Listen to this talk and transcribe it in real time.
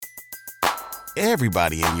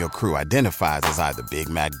Everybody in your crew identifies as either Big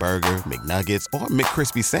Mac Burger, McNuggets, or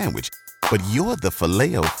McCrispy Sandwich. But you're the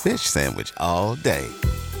Filet-O-Fish Sandwich all day.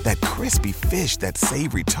 That crispy fish, that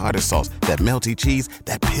savory tartar sauce, that melty cheese,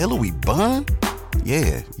 that pillowy bun.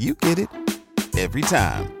 Yeah, you get it. Every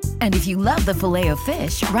time. And if you love the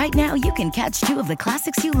Filet-O-Fish, right now you can catch two of the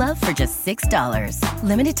classics you love for just $6.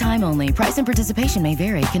 Limited time only. Price and participation may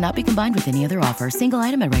vary. Cannot be combined with any other offer. Single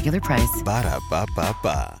item at regular price.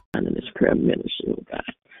 Ba-da-ba-ba-ba. And in this prayer ministry, oh God.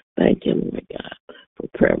 Thank you, Lord God, for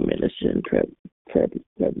prayer ministry and prayer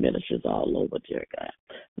ministries all over, dear God.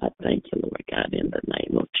 I thank you, Lord God, in the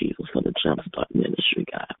name of Jesus for the Jumpstart Ministry,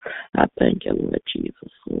 God. I thank you, Lord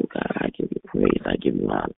Jesus. Oh God, I give you praise, I give you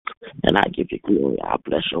honor, and I give you glory. I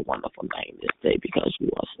bless your wonderful name this day because you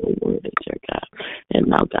are so worthy, dear God. And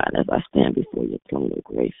now, God, as I stand before your throne of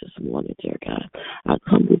grace this morning, dear God, I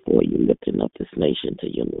come before you lifting up this nation to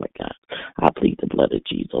you, Lord God. I plead the blood of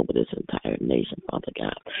Jesus over this entire nation, Father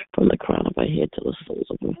God, from the crown of her head to the soles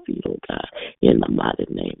of her feet, oh God, in the mighty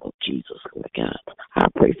name of Jesus, Lord God. I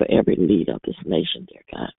pray for every leader of this nation, dear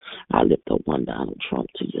God. I lift up one Donald Trump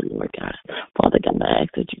to you, Lord God. Father God, I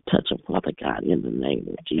ask that you touch him, Father God, in the name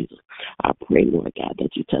of Jesus. I pray, Lord God,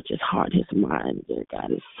 that you touch his heart, his mind, dear God,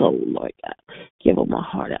 his soul, Lord God. Give him a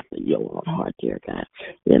heart after your own heart, dear God,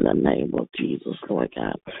 in the name of Jesus, Lord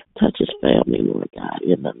God. Touch his family, Lord God,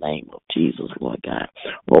 in the name of Jesus, Lord God.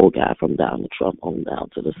 Oh, God, from Donald Trump on down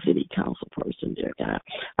to the city council person, dear God.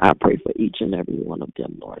 I pray for each and every one of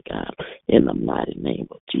them, Lord God, in the mighty name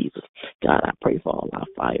of Jesus. God, I pray for all our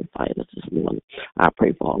firefighters this morning. I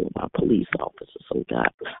pray for all of our police officers, oh God.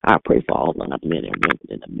 I pray for all of our men and women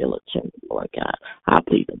in the military, Lord God. I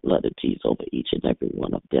plead the blood of Jesus over each and every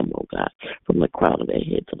one of them, oh God, from the crown of their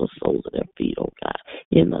head to the soles of their feet, oh God,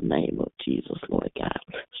 in the name of Jesus, Lord God.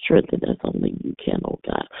 Strengthen us only you can, oh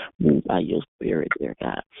God. Move by your spirit, dear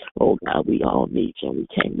God. Oh God, we all need you and we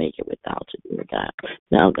can't make it without you, dear God.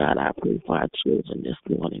 Now, God, I pray for our children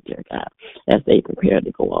this morning, dear God, as they prepare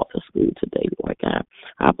to go off to school today, Lord God.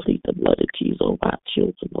 I plead the blood of Jesus over our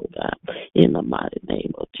children, oh God, in the mighty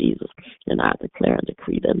name of Jesus. And I declare and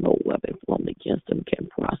decree that no weapon formed against them can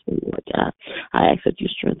prosper, Lord God. I ask that you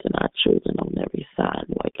strengthen our children on every side,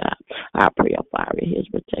 Lord God. I pray a fiery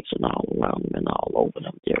hedge protection all around them and all over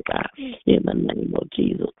them, dear God, in the name of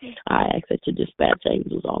Jesus. I ask that you dispatch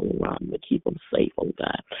angels all around them and keep them safe, oh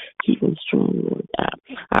God. Keep them strong, Lord God.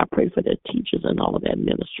 I pray for their teachers and all of their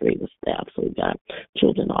administrative staff, oh God.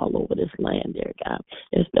 Children all over this land, dear God,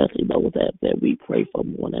 especially those that we pray for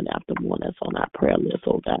morning after morning that's on our prayer list,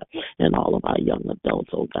 oh God, and all of our young adults,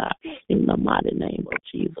 oh God, in the mighty name of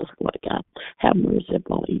Jesus, Lord God. Have mercy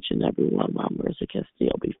upon each and every one. My mercy can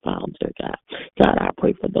still be found, dear God. God, I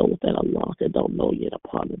pray for those that are lost that don't know yet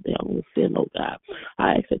upon their own sin, oh God.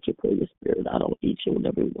 I ask that you pour your spirit out on each and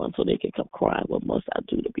every one so they can come crying, what must I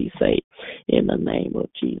do to be saved? In the name of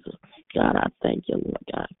Jesus. God, I thank you, Lord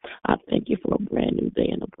God. I thank you for a brand new day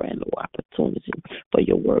and a brand new opportunity. For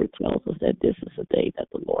your word tells us that this is a day that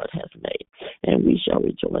the Lord has made, and we shall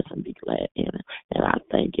rejoice and be glad in it. And I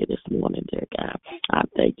thank you this morning, dear God. I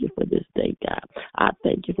thank you for this day, God. I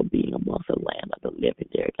thank you for being amongst the land of the living,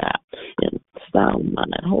 dear God. And sound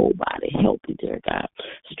mind and whole body, healthy, dear God.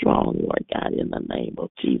 Strong, Lord God, in the name of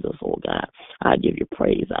Jesus, oh God. I give you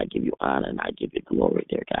praise, I give you honor, and I give you glory,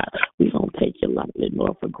 dear God. We don't take you lightly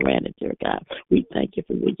nor for granted, dear God. We thank you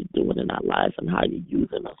for what you're doing in our lives and how you're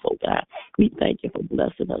using us, oh God. We thank you for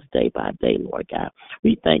blessing us day by day, Lord God.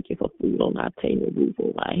 We thank you for food on our table, roof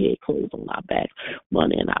over our head, clothes on our backs,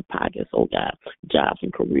 money in our pockets, oh God. Jobs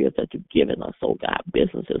and careers that you've given us, oh God.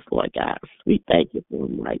 Businesses, Lord God. We thank you for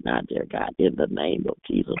them right now, dear God, in the name of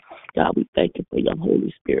Jesus. God, we thank you for your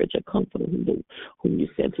Holy Spirit, your comforter whom you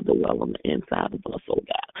sent to dwell on the inside of us, oh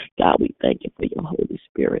God. God, we thank you for your Holy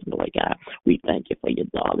Spirit, Lord God. We thank you for your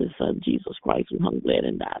darling Son, Jesus Christ, who hung, bled,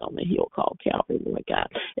 and died on the hill called Calvary, Lord God.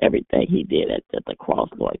 Everything he did at the cross,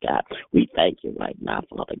 Lord God. We thank you right now,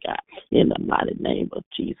 Father God, in the mighty name of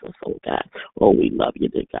Jesus, oh God. Oh, we love you,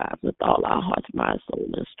 dear God, with all our hearts, mind, soul,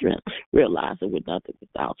 and strength. Realizing we're nothing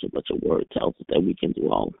without you, but your word tells us that we can do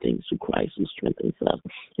all things through Christ who strengthens us.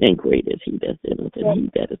 And great is he that's in us and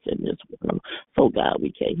he that is in this world. So, God,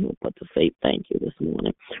 we can't help but to say thank you this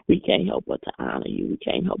morning. We can't help but to honor you. We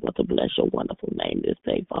can't help but to bless your wonderful name this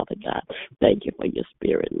day, Father God. Thank you for your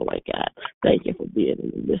spirit, Lord God. Thank you for being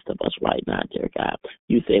in the midst of us right now, dear God.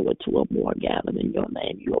 You say with two or more gathered in your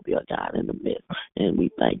name, you will be a God in the midst. And we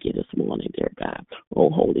thank you this morning, dear God. Oh,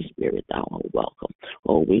 Holy Spirit, thou art welcome.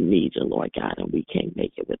 Oh, we need you, Lord God, and we can't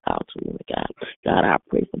make it without you, Lord God. God, I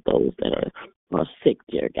pray for those that are sick,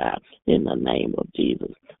 dear God, in the name of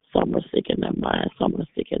Jesus. Some are sick in their minds, some are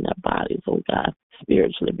sick in their bodies, oh God.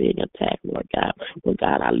 spiritually being attacked, Lord God. But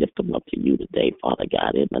God, I lift them up to you today, Father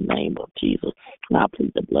God, in the name of Jesus. And I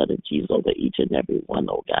plead the blood of Jesus over each and every one,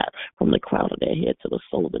 oh God, from the crown of their head to the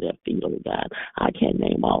sole of their feet, oh God. I can't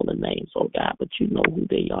name all the names, oh God, but you know who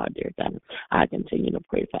they are, dear God. I continue to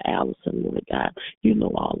pray for Allison, Lord God. You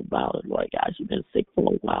know all about it, Lord God. She's been sick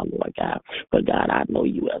for a while, Lord God. But God, I know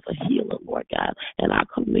you as a healer, Lord God. And I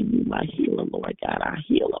come to you, my healer, Lord God. Our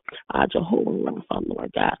healer, our Jehovah Rapha,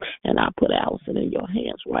 Lord God. And I put Allison in your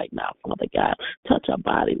hands right now, Father God. Touch her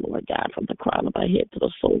body, Lord God, from the crown of her head to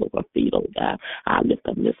the sole of her feet, oh God. I lift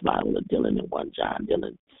up Miss Viola Dillon and one John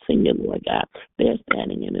Dillon Senior, Lord God. They're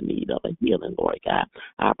standing in the need of a healing, Lord God.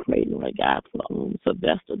 I pray, Lord God, for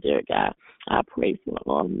Sylvester, dear God. I pray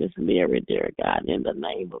for Miss Mary, dear God, in the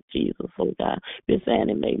name of Jesus, oh God. Miss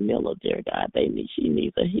Annie Mae Miller, dear God, she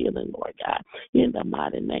needs a healing, Lord God, in the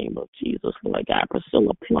mighty name of Jesus, Lord God.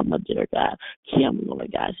 Priscilla Plummer, dear God. Kim,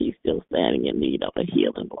 Lord God, she's still standing in need of a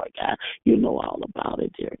healing, Lord God. You know all about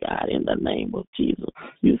it, dear God, in the name of Jesus.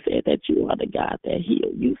 You said that you are the God that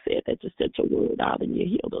healed. You said that you sent your word out and you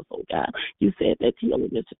healed us, oh God. You said that healing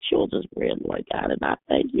is the children's bread, Lord God, and I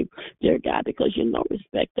thank you, dear God, because you know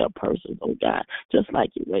respect their persons, oh God, just like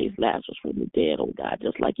you raised Lazarus from the dead, oh God,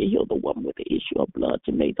 just like you healed the woman with the issue of blood,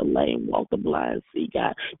 you made the lame walk, the blind see,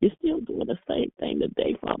 God. You're still doing the same thing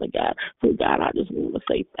today, Father God. So, God, I just want to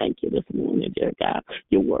say thank you this morning, dear God.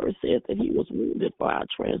 Your word says that he was wounded for our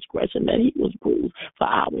transgression, that he was bruised for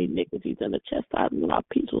our iniquities, and the chastisement of our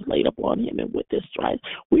peace was laid upon him, and with his stripes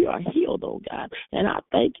we are healed, oh God. And I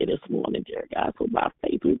thank you this morning, dear God. So by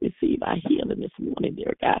faith we receive our healing this morning,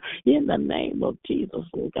 dear God, in the name of Jesus,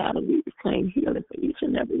 oh God. And we claim healing for each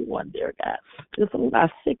and every one, dear God. It's on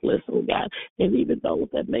our sick list, oh God. And even those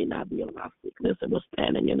that may not be on our sick list and we're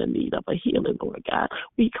standing in the need of a healing, Lord God,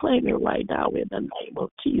 we claim it right now in the name of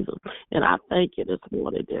Jesus. And I thank you this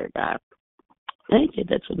morning, dear God. Thank you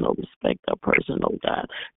that you know respect a person, oh God.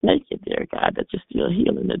 Thank you, dear God, that you're still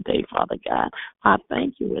healing today, Father God. I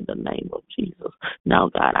thank you in the name of Jesus. Now,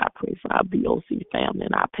 God, I pray for our BOC family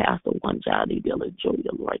and our pastor, one Johnny Dillon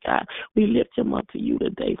Jr., Lord God. We lift him up to you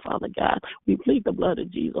today, Father God. We plead the blood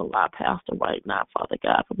of Jesus over our pastor right now, Father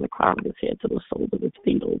God, from the crown of his head to the sole of his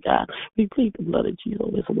feet, oh God. We plead the blood of Jesus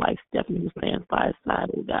over his wife, Stephanie, who stands by his side,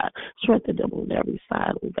 oh God. Strengthen them on every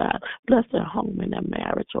side, oh God. Bless their home and their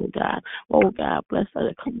marriage, oh God. Oh God. Bless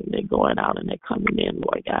their coming, they're going out and they're coming in,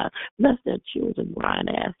 Lord God. Bless their children, Brian,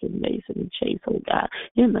 Aston, Mason, and Chase, oh God.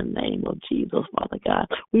 In the name of Jesus, Father God,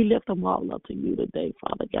 we lift them all up to you today,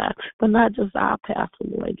 Father God. But not just our pastor,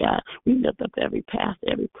 Lord God. We lift up every pastor,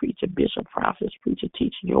 every preacher, bishop, prophet, preacher,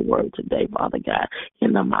 teaching your word today, Father God.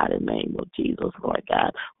 In the mighty name of Jesus, Lord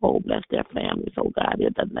God. Oh, bless their families, oh God.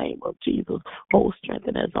 In the name of Jesus. Oh,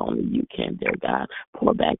 strengthen as only you can, dear God.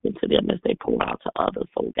 Pour back into them as they pour out to others,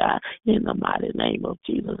 oh God. In the mighty name of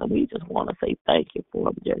Jesus. And we just want to say thank you for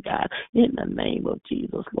them, dear God, in the name of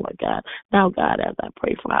Jesus, Lord God. Now, God, as I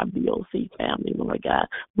pray for our BOC family, Lord God,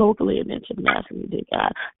 locally and internationally, dear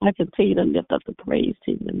God, I continue to lift up the praise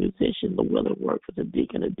team, the musicians, the willing workers, the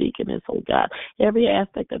deacon, the deaconess, oh God, every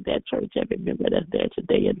aspect of that church, every member that's there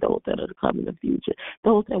today, and those that are to come in the future,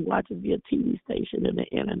 those that watch us via TV station and the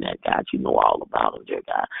internet, God, you know all about them, dear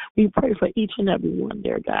God. We pray for each and every one,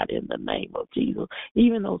 dear God, in the name of Jesus.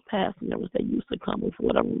 Even those past members that used to come and for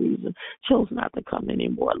whatever reason chose not to come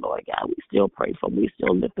anymore, Lord God. We still pray for them. We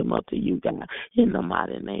still lift them up to you, God, in the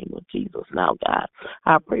mighty name of Jesus. Now, God,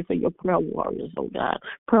 I pray for your prayer warriors, oh God.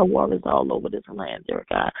 Prayer warriors all over this land, dear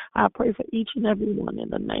God. I pray for each and every one in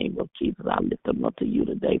the name of Jesus. I lift them up to you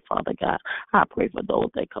today, Father God. I pray for those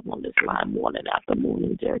that come on this line morning after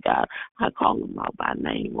morning, dear God. I call them out by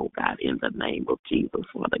name, oh God, in the name of Jesus,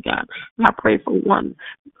 Father God. I pray for one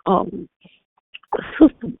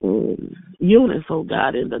Sister Eunice, oh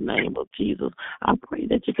God, in the name of Jesus. I pray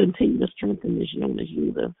that you continue to strengthen this Eunice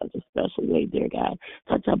user in such a special way, dear God.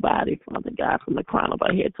 Touch her body, Father God, from the crown of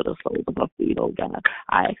her head to the soles of her feet, oh God.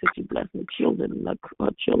 I ask that you bless her children and her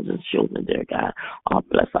children's children, dear God.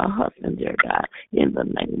 Bless her husband, dear God. In the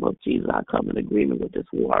name of Jesus, I come in agreement with this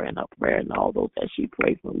war and her prayer and all those that she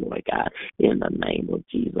prayed for, Lord God. In the name of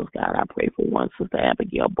Jesus, God, I pray for one Sister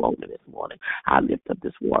Abigail Bowman this morning. I lift up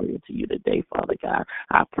this warrior to you today, Father God.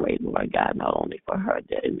 I pray, Lord God, not only for her,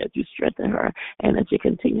 that you strengthen her and that you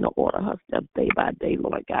continue to order her steps day by day,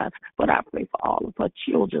 Lord God, but I pray for all of her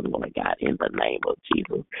children, Lord God, in the name of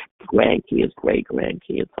Jesus, grandkids,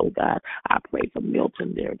 great-grandkids, oh God. I pray for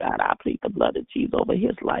Milton, dear God. I plead the blood of Jesus over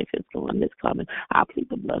his life, his going, his coming. I plead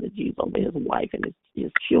the blood of Jesus over his wife and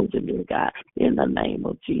his children, dear God, in the name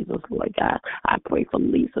of Jesus, Lord God. I pray for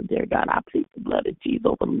Lisa, dear God. I plead the blood of Jesus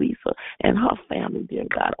over Lisa and her family, dear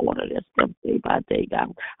God. Order their steps day by by day,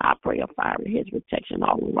 God. I pray a fiery hedge protection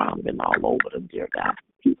all around them and all over them, dear God.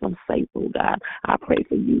 Keep them safe, oh God. I pray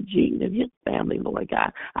for Eugene and his family, Lord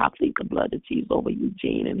God. I plead the blood of Jesus over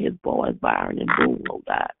Eugene and his boys, Byron and Boone, oh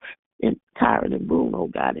God. And Tyron and Boone, oh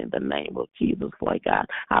God, in the name of Jesus, Lord God.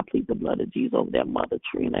 I plead the blood of Jesus over their mother,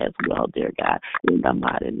 Trina, as well, dear God, in the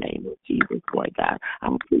mighty name of Jesus, Lord God. I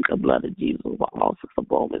plead the blood of Jesus over all Sister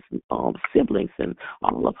Bowman's siblings and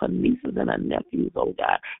all of her nieces and her nephews, oh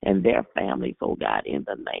God, and their families, oh God, in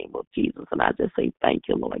the name of Jesus. And I just say thank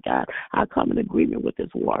you, Lord God. I come in agreement with this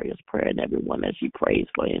warrior's prayer and everyone that she prays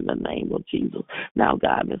for in the name of Jesus. Now,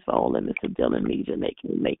 God, Miss Ola and Mr. Dylan needs you, and they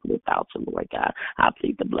can make it without you, Lord God. I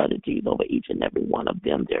plead the blood of Jesus over each and every one of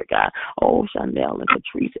them, dear God. Oh, Chanel and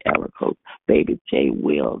Patrice, Erica, baby Jay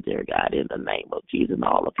Will, dear God, in the name of Jesus, and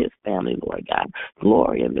all of his family, Lord God.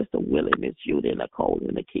 Gloria, Mr. Willie, Miss Judy, and Nicole,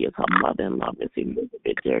 and the kids, her mother-in-law, Miss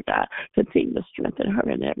Elizabeth, dear God. Continue to strengthen her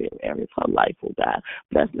in every area of her life, oh God.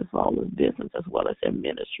 Bless Miss Ola's business as well as her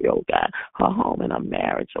ministry, oh God. Her home and her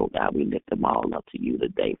marriage, oh God. We lift them all up to you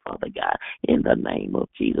today, Father God. In the name of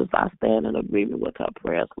Jesus, I stand in agreement with her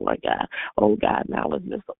prayers, Lord God. Oh God, now it's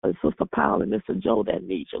Sister Paul and Mr. Joe that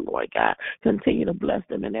need you, Lord God. Continue to bless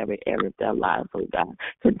them in every area of their lives, oh God.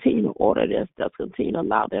 Continue to order their steps. Continue to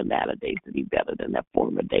allow their latter days to be better than their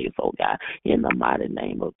former days, oh God. In the mighty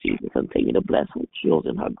name of Jesus, continue to bless her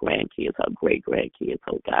children, her grandkids, her great-grandkids,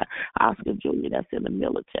 oh God. Oscar Jr., that's in the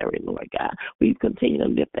military, Lord God. We continue to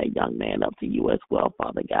lift that young man up to you as well,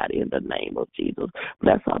 Father God, in the name of Jesus.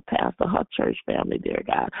 Bless her pastor, her church family, dear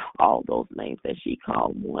God. All those names that she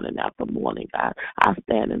called morning after morning, God. I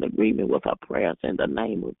stand in agreement with her prayers in the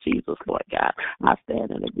name of Jesus, Lord God. I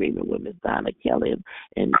stand in agreement with Miss Donna Kelly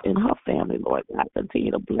and her family, Lord God.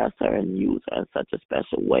 Continue to bless her and use her in such a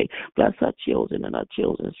special way. Bless her children and her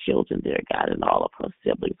children's children, dear God, and all of her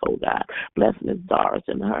siblings, oh God. Bless Miss Doris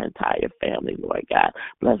and her entire family, Lord God.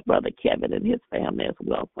 Bless Brother Kevin and his family as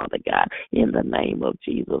well, Father God, in the name of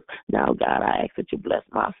Jesus. Now, God, I ask that you bless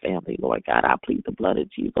my family, Lord God. I plead the blood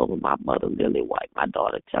of Jesus over my mother, Lily White, my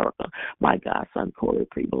daughter, Terica, my godson, Corey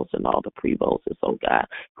Prevost, and all the Prevostes, oh God.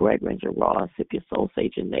 Gregory and Gerard, Scipio Soul,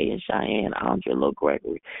 Sage, Janae, and Cheyenne, Andre, Little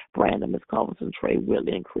Gregory, Brandon, Miss Culverson, Trey,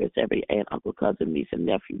 Willie, and Chris, every aunt, uncle, cousin, niece, and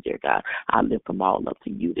nephew, dear God. I lift them all up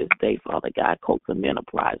to you this day, Father God. Coaxum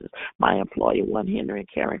Enterprises, my employer, One Henry and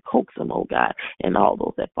Karen Coaxum, oh God, and all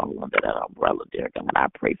those that fall under that umbrella, dear God. I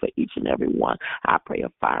pray for each and every one. I pray a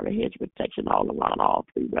fiery hedge protection all around all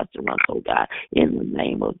three restaurants, oh God, in the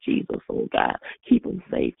name of Jesus, oh God. Keep them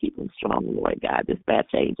safe, keep them strong, Lord God.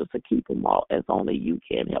 Dispatch angels to keep them all as only you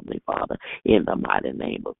can, Heavenly Father, in the mighty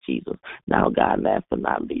name of Jesus. Now, God, last but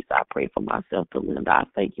not least, I pray for myself, to Linda. I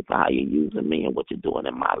thank you for how you're using me and what you're doing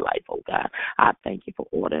in my life, oh God. I thank you for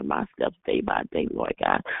ordering my steps day by day, Lord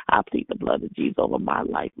God. I plead the blood of Jesus over my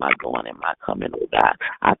life, my going and my coming, oh God.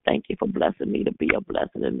 I thank you for blessing me to be a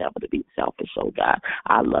blessing and never to be selfish, oh God.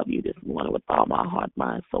 I love you this morning with all my heart,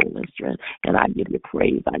 mind, soul, and strength, and I give you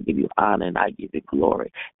praise, I give you honor, and I give you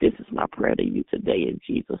glory. This is my prayer to you today. In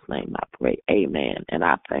Jesus' name I pray. Amen. And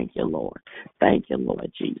I thank you, Lord. Thank you,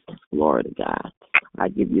 Lord Jesus. Glory to God. I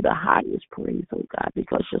give you the highest praise, oh God,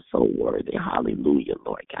 because you're so worthy. Hallelujah,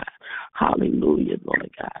 Lord God. Hallelujah, Lord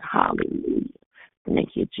God. Hallelujah. Thank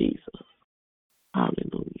you, Jesus.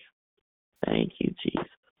 Hallelujah. Thank you, Jesus.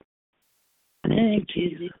 Thank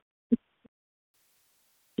you, Jesus.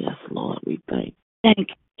 Yes, Lord, we thank you. Thank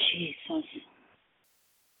you, Jesus.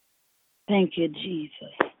 Thank you,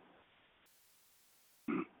 Jesus.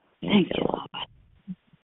 Thank you, Lord.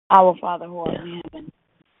 Our Father who art in heaven,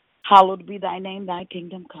 hallowed be thy name, thy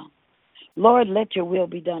kingdom come. Lord, let your will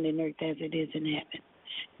be done in earth as it is in heaven.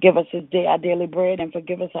 Give us this day our daily bread, and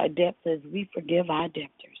forgive us our debts as we forgive our debtors.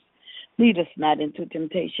 Lead us not into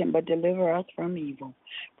temptation, but deliver us from evil.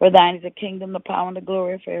 For thine is the kingdom, the power, and the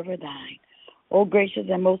glory forever thine. O gracious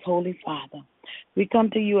and most holy Father, we come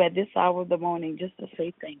to you at this hour of the morning just to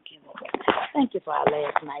say thank you, Lord. Thank you for our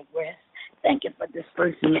last night rest. Thank you for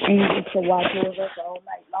dispersing the angels to watch over us all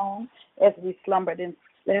night long as we slumbered and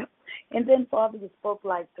slept. And then, Father, you spoke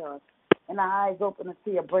life to us, and our eyes open to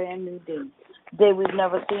see a brand new day. Day we've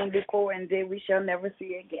never seen before, and day we shall never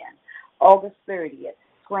see again. August 30th,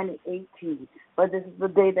 2018. But this is the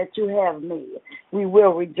day that you have made. We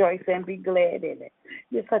will rejoice and be glad in it.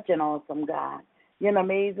 You're such an awesome God. You're an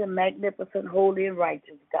amazing, magnificent, holy, and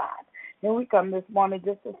righteous God. And we come this morning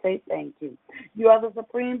just to say thank you. You are the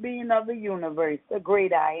supreme being of the universe, the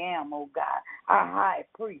great I am, oh God, our high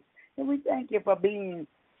priest. And we thank you for being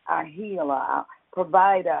our healer, our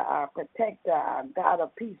provider, our protector, our God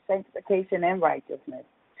of peace, sanctification, and righteousness.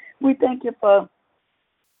 We thank you,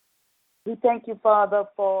 Father,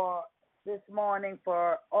 for this morning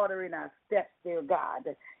for ordering our steps, dear God,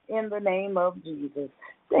 in the name of Jesus.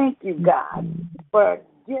 Thank you, God, for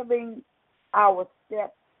giving our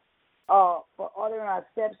steps, for ordering our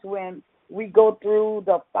steps when we go through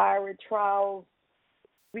the fiery trials.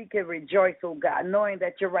 We can rejoice, oh God, knowing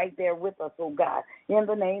that you're right there with us, oh God, in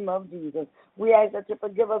the name of Jesus. We ask that you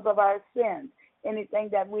forgive us of our sins, anything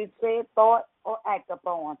that we've said, thought, or act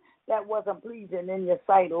upon that wasn't pleasing in your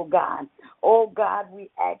sight, oh God. Oh God, we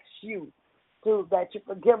ask you that you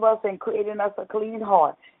forgive us and create in us a clean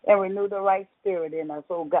heart and renew the right spirit in us,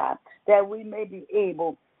 oh God, that we may be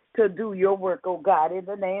able to do your work, oh God, in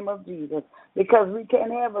the name of Jesus, because we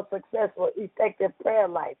can't have a successful, effective prayer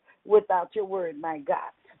life without your word, my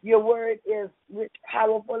God. Your word is rich,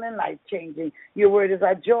 powerful, and life-changing. Your word is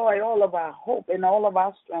our joy, all of our hope, and all of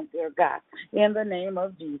our strength, dear God, in the name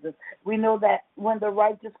of Jesus. We know that when the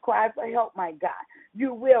righteous cry for help, my God,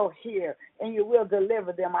 you will hear and you will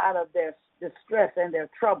deliver them out of their distress and their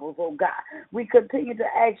troubles, oh God. We continue to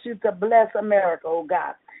ask you to bless America, oh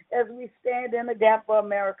God, as we stand in the gap for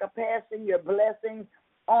America, passing your blessings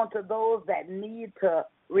on to those that need to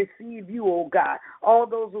receive you, oh God. All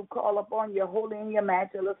those who call upon your holy and your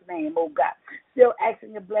matchless name, oh God. Still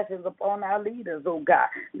asking your blessings upon our leaders, oh God.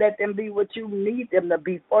 Let them be what you need them to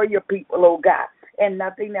be for your people, oh God, and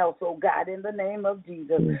nothing else, oh God, in the name of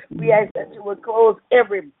Jesus. We ask that you would close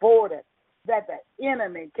every border that the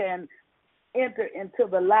enemy can enter into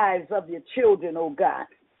the lives of your children, oh God.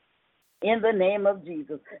 In the name of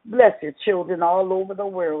Jesus, bless your children all over the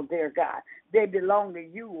world, dear God. They belong to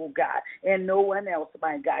you, oh God, and no one else,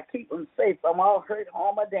 my God. Keep them safe from all hurt,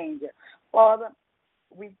 harm, or danger. Father,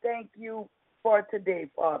 we thank you for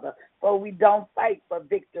today, Father, for we don't fight for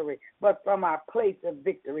victory, but from our place of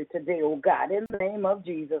victory today, oh God, in the name of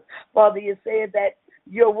Jesus. Father, you said that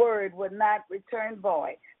your word would not return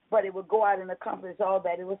void, but it will go out and accomplish all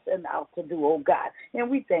that it was sent out to do, oh God.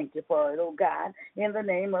 And we thank you for it, oh God, in the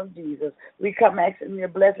name of Jesus. We come asking your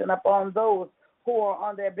blessing upon those who are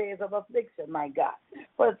on their beds of affliction, my God.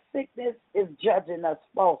 For sickness is judging us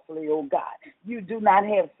falsely, oh God. You do not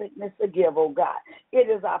have sickness to give, oh God. It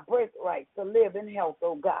is our birthright to live in health,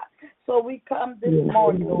 oh God. So we come this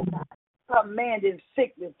morning, oh God, commanding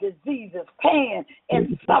sickness, diseases, pain,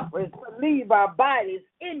 and suffering to leave our bodies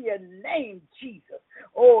in your name, Jesus.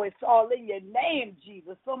 Oh, it's all in your name,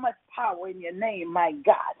 Jesus. So much power in your name, my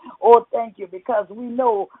God. Oh, thank you, because we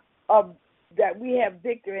know that we have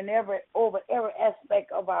victory in over every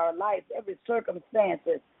aspect of our life, every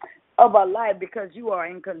circumstances of our life, because you are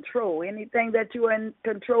in control. Anything that you are in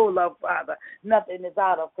control of, Father, nothing is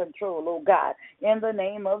out of control, oh God, in the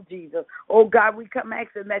name of Jesus. Oh God, we come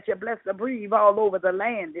asking that you bless the breathe all over the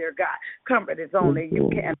land, dear God. Comfort is only you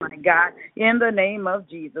can, my God, in the name of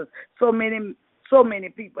Jesus. So many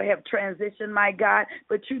people have transitioned, my God,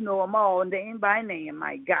 but you know them all name by name,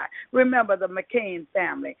 my God. Remember the McCain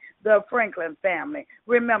family, the Franklin family.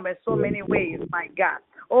 Remember in so many ways, my God.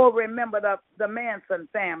 Oh, remember the Manson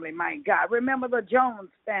family, my God. Remember the Jones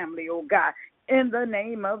family, oh God, in the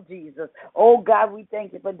name of Jesus. Oh, God, we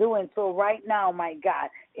thank you for doing so right now, my God,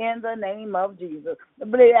 in the name of Jesus.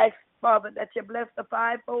 We ask, Father, that you bless the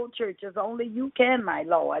fivefold churches. Only you can, my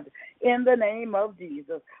Lord, in the name of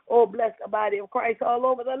Jesus. Oh, bless the body of Christ all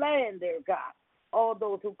over the land, dear God. All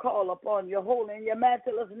those who call upon your holy and your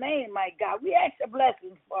matchless name, my God. We ask your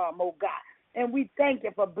blessings for them, oh God. And we thank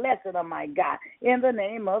you for blessing them, my God, in the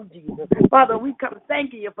name of Jesus. Father, we come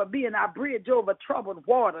thanking you for being our bridge over troubled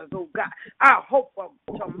waters, oh God. Our hope for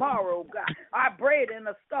tomorrow, oh God. Our bread in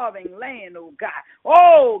a starving land, oh God.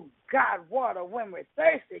 Oh, God, water when we're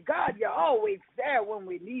thirsty. God, you're always there when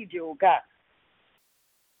we need you, oh God.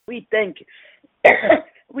 We thank you.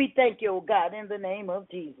 We thank you, oh God, in the name of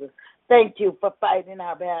Jesus. Thank you for fighting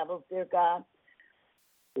our battles, dear God.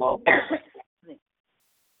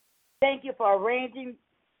 Thank you for arranging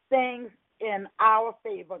things in our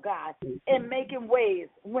favor, God, and making ways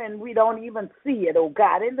when we don't even see it, oh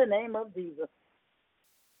God, in the name of Jesus.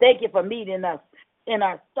 Thank you for meeting us in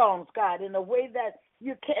our storms, God, in a way that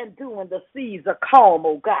you can't do when the seas are calm,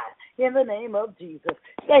 oh God, in the name of Jesus.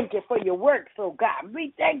 Thank you for your works, oh God.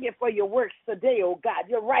 We thank you for your works today, oh God,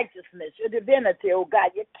 your righteousness, your divinity, oh God,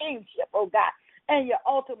 your kingship, oh God, and your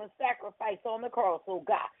ultimate sacrifice on the cross, oh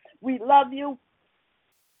God. We love you.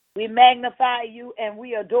 We magnify you and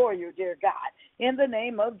we adore you, dear God, in the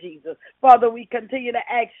name of Jesus. Father, we continue to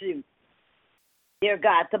ask you, dear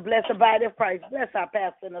God, to bless the body of Christ. Bless our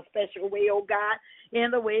pastor in a special way, oh God,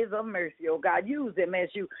 in the ways of mercy, oh God. Use him as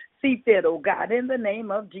you see fit, oh God, in the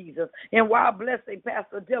name of Jesus. And while blessing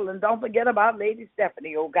Pastor Dylan, don't forget about Lady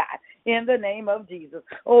Stephanie, oh God, in the name of Jesus.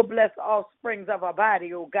 Oh, bless all springs of our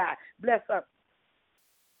body, oh God. Bless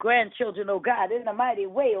grandchildren, oh God, in a mighty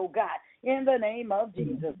way, oh God, in the name of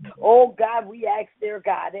Jesus. Oh God, we ask, dear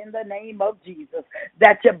God, in the name of Jesus,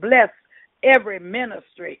 that you bless every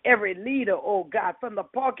ministry, every leader, oh God, from the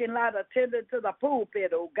parking lot attendant to the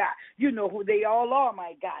pulpit, oh God. You know who they all are,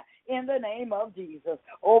 my God, in the name of Jesus.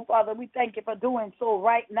 Oh, Father, we thank you for doing so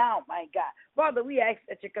right now, my God. Father, we ask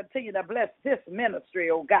that you continue to bless this ministry,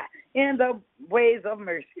 oh God, in the ways of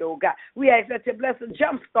mercy, oh God. We ask that you bless the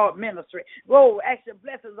Jumpstart ministry. Oh, ask your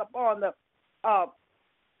blessings upon the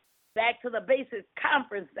Back to the Basics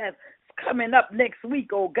conference that's coming up next week,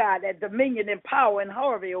 oh God, at Dominion and Power in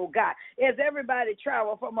Harvey, oh God, as everybody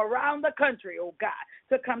travel from around the country, oh God,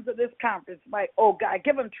 to come to this conference, my, oh God,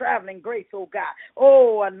 give them traveling grace, oh God,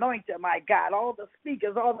 oh, anoint them, my God, all the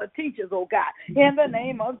speakers, all the teachers, oh God, in the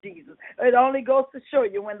name of Jesus. It only goes to show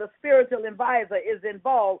you when the spiritual advisor is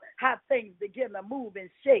involved, how things begin to move and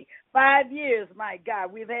shake. 5 years, my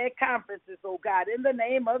God, we've had conferences, oh God, in the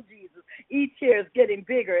name of Jesus. Each year is getting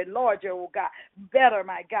bigger and larger, oh God, better,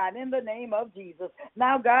 my God, in the name of Jesus.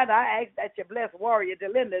 Now, God, I ask that you bless Warrior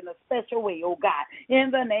Delinda in a special way, oh God,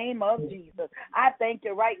 in the name of Jesus. I thank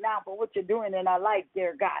you right now for what you're doing in our life,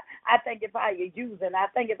 dear God. I thank you for how you're using. I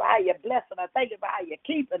thank you for how you're blessing. I thank you for how you're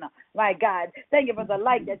keeping them, my God. Thank you for the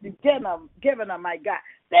light that you've given them, my God.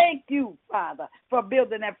 Thank you, Father, for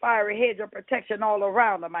building that fiery hedge of protection all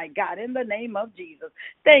around her, my God, in the name of Jesus.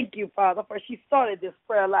 Thank you, Father, for she started this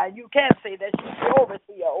prayer line. You can't say that she's the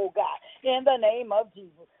overseer, oh God, in the name of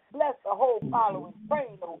Jesus. Bless the whole following,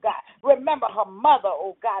 praying, oh God. Remember her mother,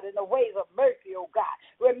 oh God, in the ways of mercy, oh God.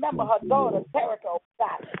 Remember her daughter, Terica, oh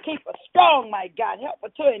God. Keep her strong, my God. Help her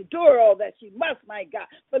to endure all that she must, my God.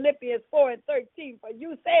 Philippians 4:13, for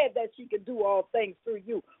you said that she could do all things through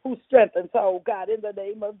you who strengthens her, oh God, in the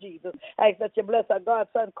name of Jesus. I ask that you bless our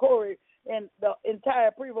godson, Corey, and the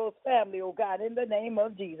entire Prevost family, oh God, in the name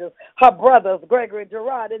of Jesus. Her brothers, Gregory and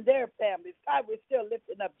Gerard, and their families. God, we're still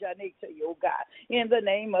lifting up Janae to you, oh God, in the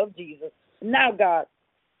name of Jesus. Now, God,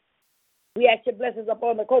 we ask your blessings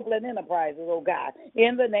upon the Copeland Enterprises, oh God,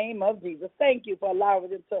 in the name of Jesus. Thank you for allowing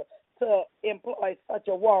them to employ such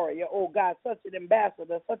a warrior, oh God, such an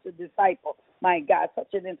ambassador, such a disciple, my God,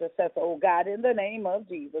 such an intercessor, oh God, in the name of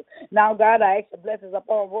Jesus. Now, God, I ask your blessings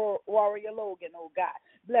upon Warrior Logan, oh God.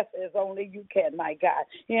 Bless her as only you can, my God,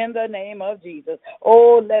 in the name of Jesus.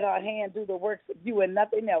 Oh, let her hand do the works of you and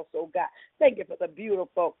nothing else, oh God. Thank you for the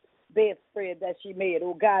beautiful bedspread that she made,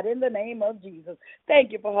 oh God, in the name of Jesus.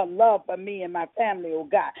 Thank you for her love for me and my family, oh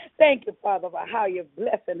God. Thank you, Father, for how you're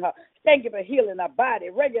blessing her. Thank you for healing her body,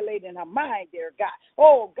 regulating her mind, dear God.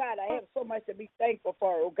 Oh, God, I have so much to be thankful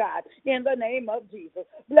for, oh God, in the name of Jesus.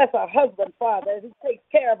 Bless her husband, Father, as he takes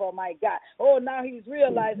care of her, my God. Oh, now he's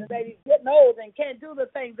realizing that he's getting old and can't do the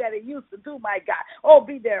things that he used to do, my God. Oh,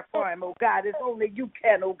 be there for him, oh God. It's only you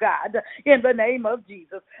can, oh God, in the name of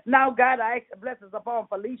Jesus. Now, God, I ask the blessings upon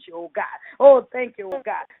Felicia, oh God. Oh, thank you, oh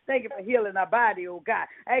God. Thank you for healing her body, oh God.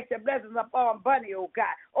 I ask the blessings upon Bunny, oh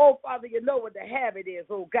God. Oh, Father, you know what the habit is,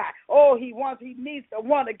 oh God. Oh, he needs to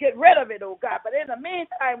want to get rid of it, oh God. But in the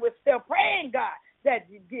meantime, we're still praying, God, that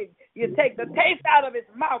you take the taste out of his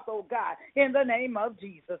mouth, oh God, in the name of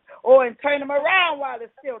Jesus. Oh, and turn him around while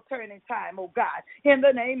it's still turning time, oh God, in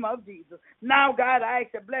the name of Jesus. Now, God, I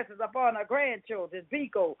ask the blessings upon our grandchildren,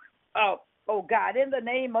 Vico, oh God, in the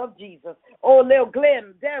name of Jesus. Oh, little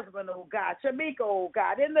Glenn, Desmond, oh God, Shamika, oh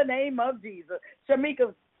God, in the name of Jesus.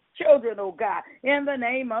 Shamika's children, oh God, in the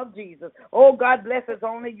name of Jesus. Oh God, bless us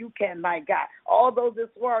only you can, my God. All those this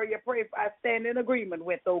warrior pray for, I stand in agreement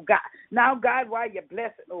with, oh God. Now, God, while you're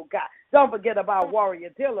blessing, oh God, don't forget about Warrior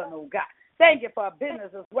Dylan, oh God. Thank you for our business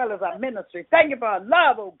as well as our ministry. Thank you for our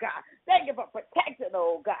love, oh God. Thank you for protecting,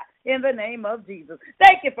 oh God, in the name of Jesus.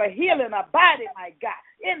 Thank you for healing our body, my God,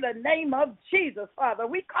 in the name of Jesus, Father.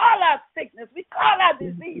 We call out sickness. We call out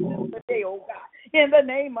diseases today, oh God, in the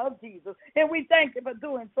name of Jesus. And we thank you for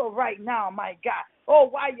doing so right now, my God. Oh,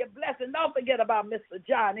 while you're blessing, don't forget about Mr.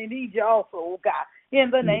 John and Egypt also, oh God, in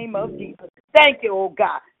the name of Jesus. Thank you, oh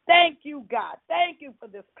God. Thank you, God. Thank you for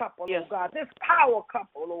this couple, oh God, this power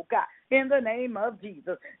couple, oh God, in the name of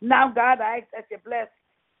Jesus. Now, God, I ask that you bless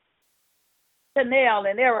Chanel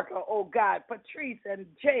and Erica, oh God, Patrice and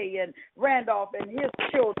Jay and Randolph and his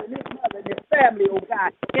children, his mother and his family, oh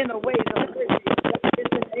God, in the ways of mercy, in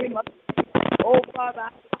the name of Jesus. Oh, Father, I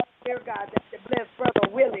ask, dear God, that you bless Brother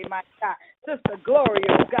Willie, my God, Sister Gloria,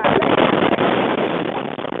 oh God,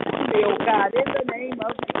 oh God, in the name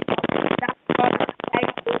of Jesus. Now, Father, I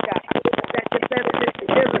ask, oh God, that you bless Mr.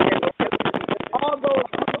 Israel, all those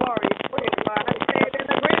who warriors pray, God, I stand in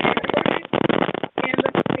agreement in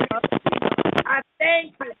the name of Jesus. I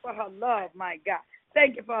thank you for her love, my God.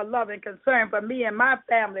 Thank you for a love and concern for me and my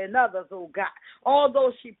family and others, oh God. All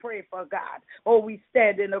those she prayed for, God. Oh, we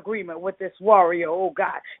stand in agreement with this warrior, oh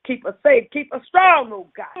God. Keep her safe, keep her strong, oh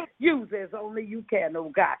God. Use her as only you can,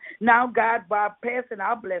 oh God. Now, God, by passing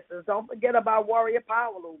our blessings, don't forget about Warrior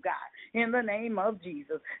Power, oh God. In the name of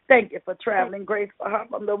Jesus. Thank you for traveling grace for her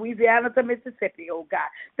from Louisiana to Mississippi, oh God.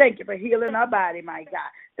 Thank you for healing her body, my God.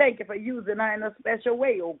 Thank you for using her in a special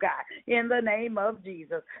way, oh God. In the name of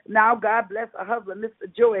Jesus. Now, God, bless her husband,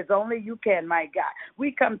 Mr. Joe, as only you can, my God.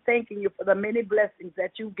 We come thanking you for the many blessings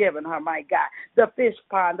that you've given her, my God. The fish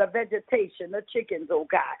pond, the vegetation, the chickens, oh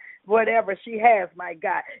God. Whatever she has, my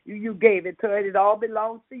God, you gave it to her. It all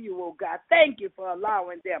belongs to you, oh God. Thank you for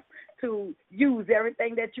allowing them to use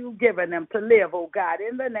everything that you've given them to live, oh God.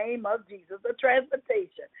 In the name of Jesus, the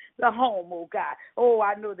transportation, the home, oh God. Oh,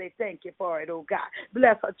 I know they thank you for it, oh God.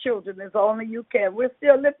 Bless her children as only you can. We're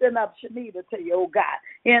still lifting up Shanita to you, oh God.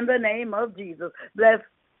 In the name of Jesus, bless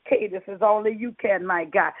Cadence as only you can, my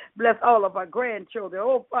God. Bless all of our grandchildren.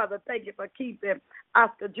 Oh, Father, thank you for keeping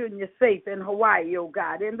Oscar Jr. safe in Hawaii, oh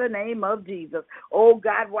God, in the name of Jesus. Oh,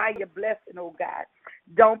 God, while you're blessing, oh God,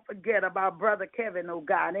 don't forget about Brother Kevin, oh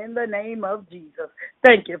God, in the name of Jesus.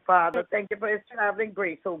 Thank you, Father. Thank you for his traveling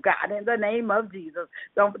grace, oh God, in the name of Jesus.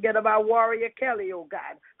 Don't forget about Warrior Kelly, oh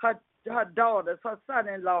God, her daughters, her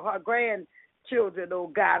son-in-law, her grandchildren, oh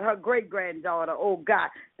God, her great-granddaughter, oh God.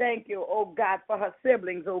 Thank you, oh God, for her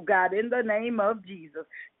siblings, oh God, in the name of Jesus.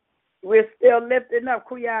 We're still lifting up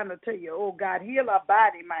Quiana to you, oh God. Heal her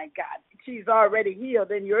body, my God. She's already healed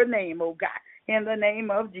in your name, oh God, in the name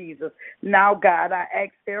of Jesus. Now, God, I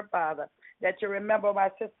ask, dear Father, that you remember my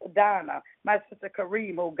sister Donna, my sister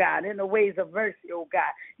Kareem, oh God, in the ways of mercy, oh God,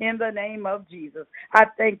 in the name of Jesus. I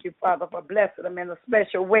thank you, Father, for blessing them in a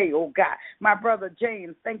special way, oh God. My brother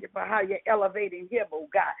James, thank you for how you're elevating him, oh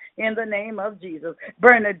God, in the name of Jesus.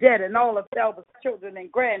 Bernadette and all of Elvis' children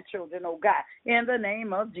and grandchildren, oh God, in the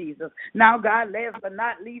name of Jesus. Now, God, last but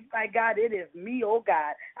not least, my God, it is me, oh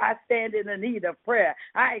God. I stand in the need of prayer.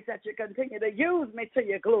 I ask that you continue to use me to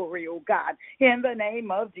your glory, oh God, in the name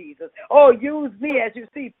of Jesus. Oh, use me as you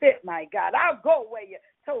see fit, my God. I'll go where you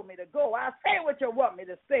told me to go. I'll say what you want me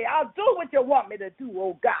to say. I'll do what you want me to do,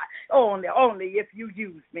 oh God. Only if you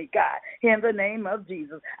use me, God, in the name of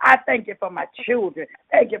Jesus. I thank you for my children.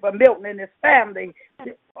 Thank you for Milton and his family,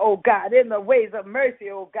 oh God, in the ways of mercy,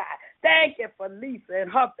 oh God. Thank you for Lisa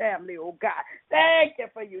and her family, oh God. Thank you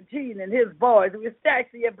for Eugene and his boys. We stack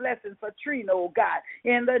your blessings for Trina, oh God,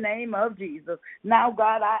 in the name of Jesus. Now,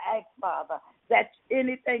 God, I ask, Father, that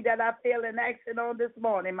anything that I fail in action on this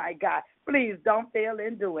morning, my God, please don't fail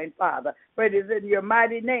in doing, Father. For it is in your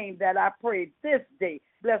mighty name that I pray this day.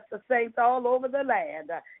 Bless the saints all over the land.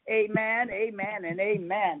 Amen, amen, and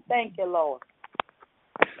amen. Thank you, Lord.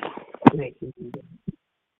 Thank you.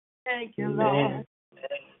 Thank you, Lord.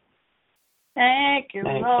 Thank you,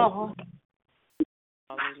 Lord.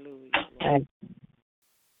 Hallelujah.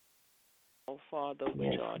 Oh, Father,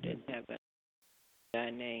 which art in heaven,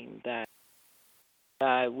 thy name,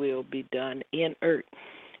 thy will be done in earth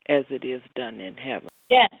as it is done in heaven.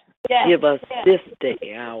 Yes. Give us this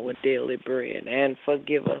day our daily bread, and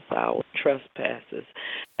forgive us our trespasses,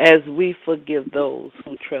 as we forgive those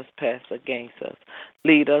who trespass against us.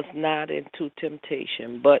 Lead us not into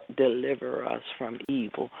temptation, but deliver us from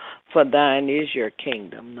evil. For thine is your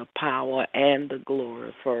kingdom, the power, and the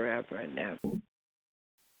glory forever and ever.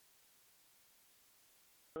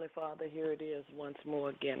 Heavenly Father, here it is once more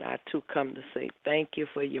again. I too come to say thank you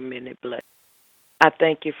for your many blessings. I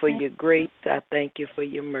thank you for your grace. I thank you for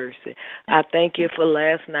your mercy. I thank you for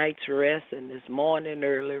last night's rest and this morning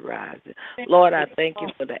early rising. Lord, I thank you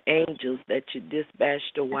for the angels that you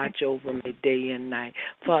dispatched to watch over me day and night.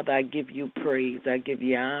 Father, I give you praise. I give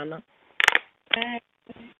you honor.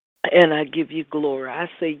 And I give you glory. I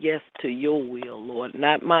say yes to your will, Lord.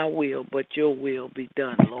 Not my will, but your will be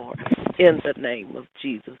done, Lord, in the name of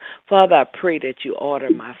Jesus. Father, I pray that you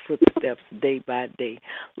order my footsteps day by day.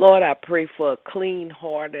 Lord, I pray for a clean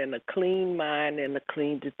heart and a clean mind and a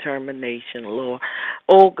clean determination, Lord.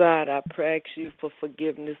 Oh, God, I ask you for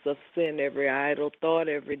forgiveness of sin. Every idle thought,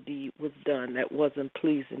 every deed was done that wasn't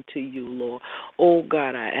pleasing to you, Lord. Oh,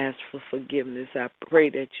 God, I ask for forgiveness. I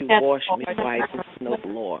pray that you wash me white as snow,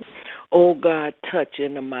 Lord. Oh, God, touch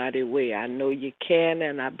in a mighty way. I know you can,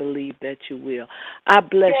 and I believe that you will. I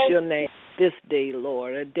bless your name this day,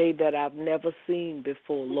 Lord, a day that I've never seen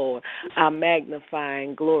before, Lord. I magnify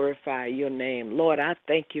and glorify your name. Lord, I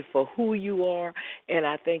thank you for who you are, and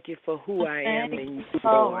I thank you for who I am in you,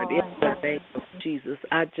 Lord. In the name of Jesus,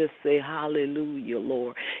 I just say hallelujah,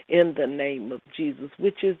 Lord, in the name of Jesus,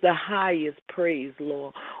 which is the highest praise,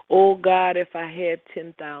 Lord. Oh, God, if I had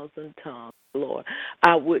 10,000 tongues, Lord.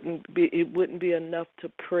 It wouldn't be enough to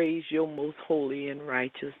praise your most holy and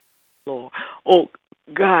righteous, Lord. Oh,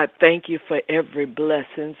 God, thank you for every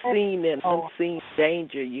blessing, seen and unseen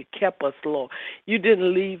danger. You kept us, Lord. You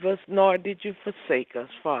didn't leave us, nor did you forsake us,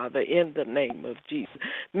 Father, in the name of Jesus.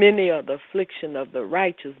 Many are the affliction of the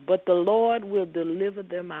righteous, but the Lord will deliver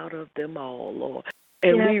them out of them all, Lord.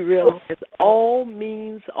 And we realize all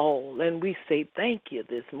means all, and we say thank you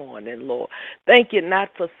this morning, Lord. Thank you not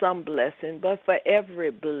for some blessing, but for every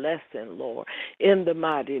blessing, Lord, in the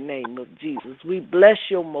mighty name of Jesus. We bless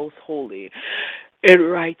your most holy in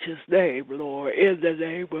righteous name, Lord, in the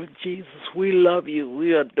name of Jesus. We love you.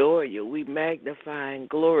 We adore you. We magnify and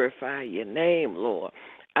glorify your name, Lord.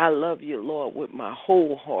 I love you, Lord, with my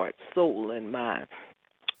whole heart, soul, and mind.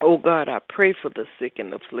 Oh, God, I pray for the sick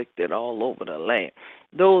and afflicted all over the land.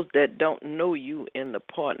 Those that don't know you in the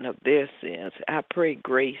pardon of their sins, I pray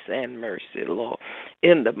grace and mercy, Lord,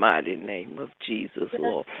 in the mighty name of Jesus,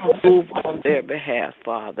 Lord. Move on their behalf,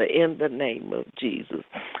 Father, in the name of Jesus.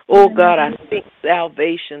 Oh, God, I speak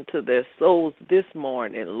salvation to their souls this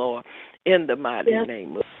morning, Lord, in the mighty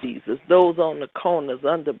name of Jesus. Those on the corners,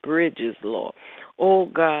 under bridges, Lord. Oh,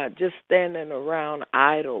 God, just standing around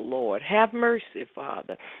idle, Lord. Have mercy,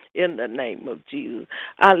 Father, in the name of Jesus.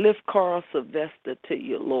 I lift Carl Sylvester to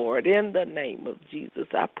you, Lord, in the name of Jesus.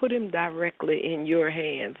 I put him directly in your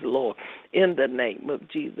hands, Lord, in the name of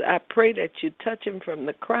Jesus. I pray that you touch him from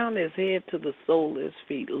the crown of his head to the sole of his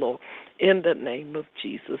feet, Lord, in the name of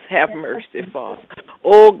Jesus. Have mercy, Father.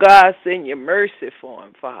 Oh, God, send your mercy for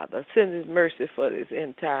him, Father. Send his mercy for his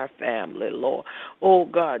entire family, Lord. Oh,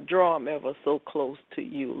 God, draw him ever so close to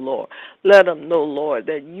you, Lord. Let them know, Lord,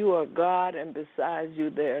 that you are God and besides you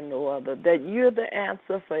there are no other, that you're the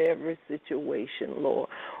answer for every situation, Lord.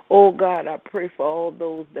 Oh, God, I pray for all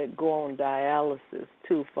those that go on dialysis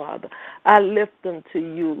too, Father. I lift them to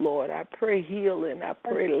you, Lord. I pray healing. I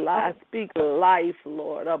pray life. Speak life,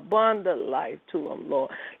 Lord, abundant life to them,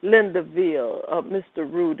 Lord. Linda Ville, Mr.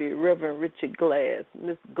 Rudy, Reverend Richard Glass,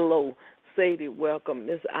 Miss Glow, Sadie, welcome,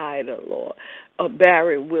 Miss Ida, Lord.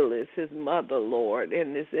 Barry Willis, his mother, Lord,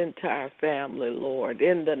 and this entire family, Lord,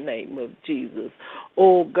 in the name of Jesus.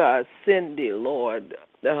 Oh, God, Cindy, Lord,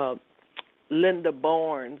 Linda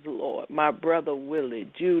Barnes, Lord, my brother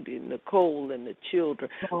Willie, Judy, Nicole, and the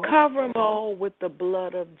children. Cover them all with the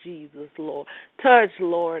blood of Jesus, Lord. Touch,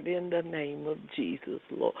 Lord, in the name of Jesus,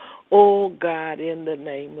 Lord. Oh, God, in the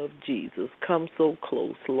name of Jesus, come so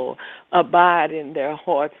close, Lord. Abide in their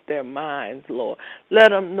hearts, their minds, Lord. Let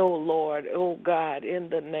them know, Lord, oh, God, in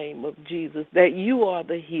the name of Jesus, that you are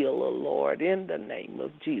the healer, Lord, in the name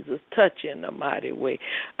of Jesus. Touch in a mighty way.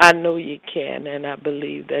 I know you can, and I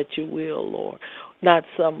believe that you will, Lord. Not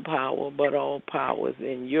some power, but all power is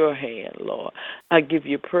in your hand, Lord. I give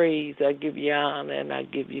you praise, I give you honor, and I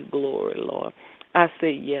give you glory, Lord. I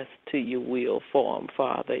say yes to your will for them,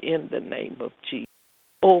 Father, in the name of Jesus.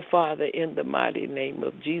 Oh, Father, in the mighty name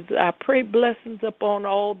of Jesus, I pray blessings upon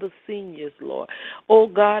all the seniors, Lord. Oh,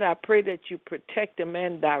 God, I pray that you protect them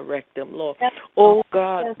and direct them, Lord. Oh,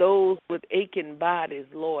 God, those with aching bodies,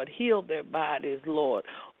 Lord, heal their bodies, Lord.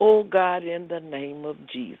 Oh, God, in the name of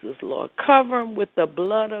Jesus, Lord. Cover them with the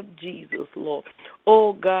blood of Jesus, Lord.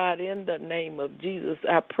 Oh, God, in the name of Jesus,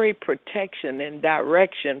 I pray protection and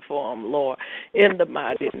direction for them, Lord, in the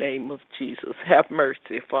mighty name of Jesus. Have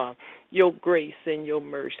mercy, Father. Your grace and your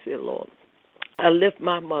mercy, Lord. I lift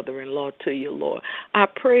my mother-in-law to you, Lord. I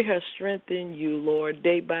pray her strength in you, Lord,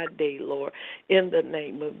 day by day, Lord, in the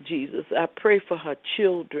name of Jesus. I pray for her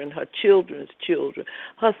children, her children's children,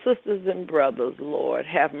 her sisters and brothers, Lord.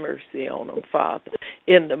 Have mercy on them, Father,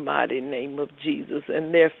 in the mighty name of Jesus,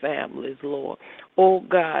 and their families, Lord. Oh,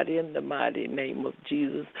 God, in the mighty name of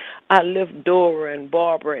Jesus, I lift Dora and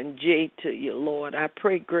Barbara and Jay to you, Lord. I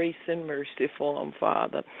pray grace and mercy for them,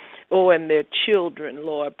 Father. Oh, and their children,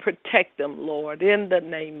 Lord. Protect them, Lord, in the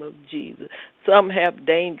name of Jesus. Some have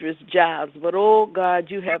dangerous jobs, but, oh, God,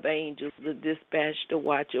 you have angels to dispatch to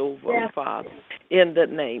watch over them, Father, in the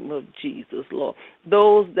name of Jesus, Lord.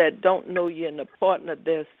 Those that don't know you and the pardon of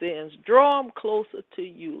their sins, draw them closer to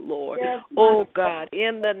you, Lord. Oh, God,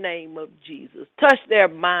 in the name of Jesus. Touch their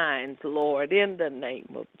minds, Lord, in the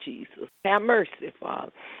name of Jesus. Have mercy,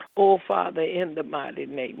 Father. Oh, Father, in the mighty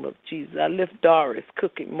name of Jesus. I lift Doris,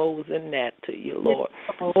 Cookie, Mose, and Nat to you, Lord.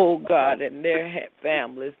 Oh, God, and their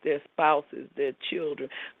families, their spouses, their children.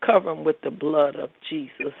 Cover them with the blood of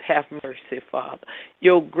Jesus. Have mercy, Father.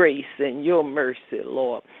 Your grace and your mercy,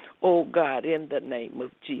 Lord. Oh, God, in the name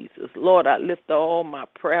of Jesus. Lord, I lift all my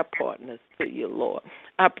prayer partners to you, Lord.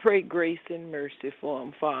 I pray grace and mercy for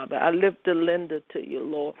them, Father. I lift Linda to you,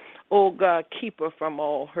 Lord. Oh, God, keep her from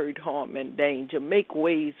all hurt, harm, and danger. Make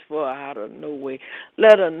ways for her out of no way.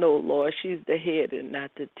 Let her know, Lord, she's the head and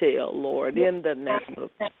not the tail, Lord, in the name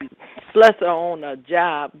of Jesus. Bless her on her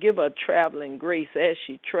job. Give her traveling grace as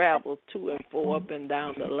she travels to and fro up and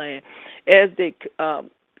down the land. As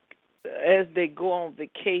they go on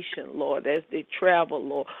vacation, Lord, as they travel,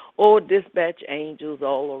 Lord. Oh, dispatch angels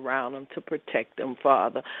all around them to protect them,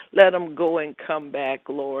 Father. Let them go and come back,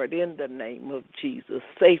 Lord, in the name of Jesus,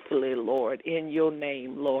 safely, Lord, in your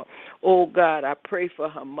name, Lord. Oh, God, I pray for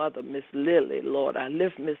her mother, Miss Lily, Lord. I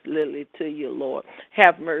lift Miss Lily to you, Lord.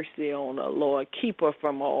 Have mercy on her, Lord. Keep her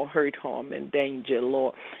from all hurt, harm, and danger,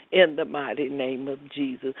 Lord, in the mighty name of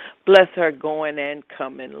Jesus. Bless her going and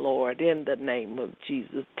coming, Lord, in the name of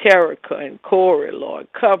Jesus. Terica and Corey, Lord,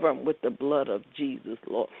 cover them with the blood of Jesus,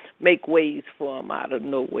 Lord. Make ways for them out of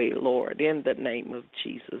no way, Lord, in the name of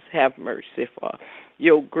Jesus. Have mercy for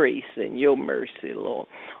your grace and your mercy, Lord.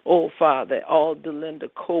 Oh, Father, all Delinda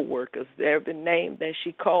co-workers, every name that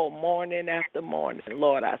she called morning after morning,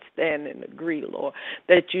 Lord, I stand and agree, Lord,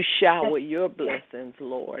 that you shower your blessings,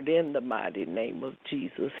 Lord, in the mighty name of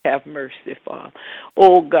Jesus. Have mercy, Father.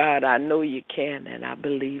 Oh, God, I know you can, and I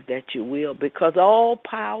believe that you will, because all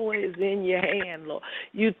power is in your hand, Lord.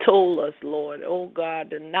 You told us, Lord, oh, God,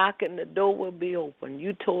 the knock and the door will be open.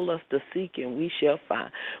 You told us to seek, and we shall find.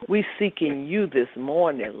 We seeking you this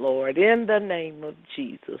morning, Lord, in the name of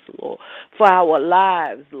Jesus, Lord, for our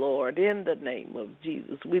lives, Lord, in the name of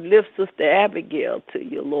Jesus. We lift Sister Abigail to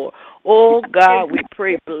you, Lord. Oh, God, we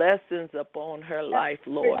pray blessings upon her life,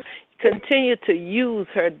 Lord. Continue to use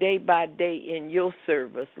her day by day in your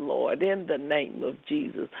service, Lord, in the name of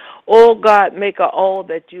Jesus. Oh, God, make her all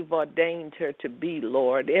that you've ordained her to be,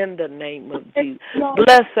 Lord, in the name of Jesus.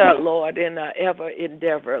 Bless her, Lord, in her ever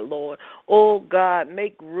endeavor, Lord. Oh, God,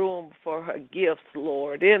 make room for her gifts,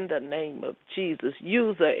 Lord, in the name of Jesus.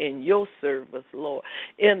 Use her in your service, Lord,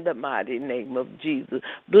 in the mighty name of Jesus.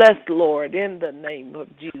 Bless, Lord, in the name of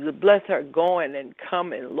Jesus. Bless her going and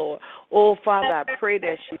coming, Lord. Oh, Father, I pray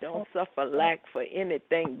that she don't suffer lack for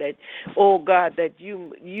anything that, oh, God, that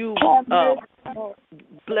you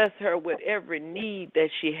bless her with every need that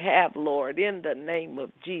she have, Lord, in the name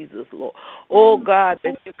of Jesus, Lord. Oh, God,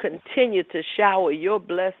 that you continue to shower your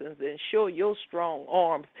blessings and show your strong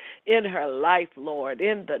arms in her life, Lord,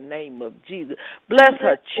 in the name of Jesus. Bless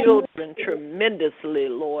her children tremendously,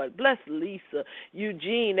 Lord. Bless Lisa,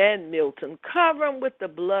 Eugene, and Milton. Cover them with the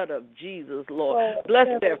blood of Jesus, Lord. Bless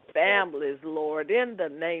their families, Lord, in the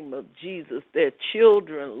name of Jesus, their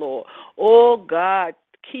children, Lord. Oh, God,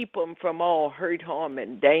 keep them from all hurt, harm,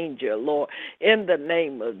 and danger, Lord, in the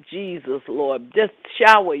name of Jesus, Lord. Just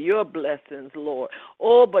shower your blessings, Lord.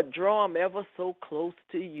 Oh, but draw them ever so close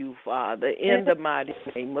to you, Father, in the mighty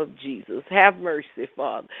name of Jesus. Have mercy,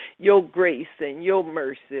 Father, your grace and your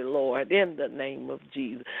mercy, Lord, in the name of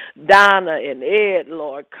Jesus. Donna and Ed,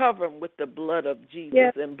 Lord, cover them with the blood of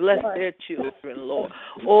Jesus and bless their children, Lord.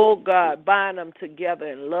 Oh, God, bind them together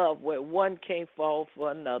in love where one can't fall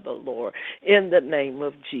for another, Lord, in the name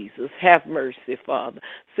of Jesus. Have mercy, Father.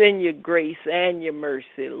 Send your grace and your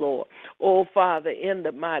mercy, Lord. Oh, Father, in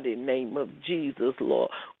the mighty name of Jesus,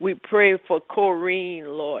 Lord, we pray for Corrine,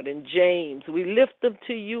 Lord, and James. We lift them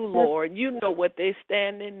to you, Lord. You know what they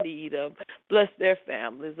stand in need of. Bless their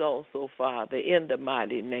families also, Father, in the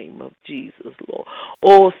mighty name of Jesus, Lord.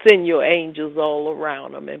 Oh, send your angels all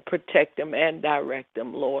around them and protect them and direct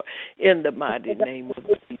them, Lord, in the mighty name of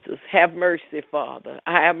Jesus. Have mercy, Father.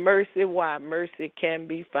 I have mercy why mercy can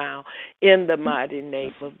be found in the mighty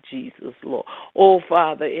name of Jesus, Lord. Oh,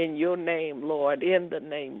 Father, in your name, Lord, in the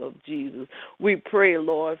name of Jesus, we pray,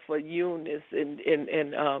 Lord, for Eunice and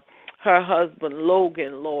her husband,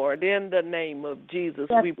 Logan, Lord, in the name of Jesus.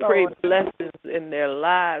 We pray blessings in their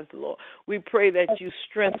lives, Lord. We pray that you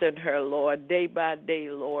strengthen her, Lord, day by day,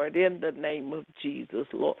 Lord, in the name of Jesus,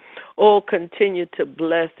 Lord. Oh, continue to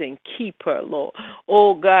bless and keep her, Lord.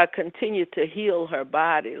 Oh, God, continue to heal her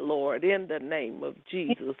body, Lord, in the name of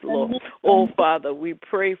Jesus, Lord. Oh, Father, we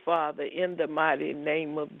pray, Father, in the mighty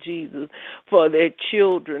name of Jesus, for their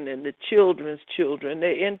children and the children's children,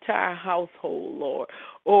 their entire household, Lord.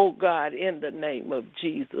 Oh, God, in the name of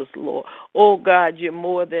Jesus, Lord. Oh, God, you're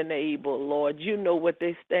more than able, Lord. You know what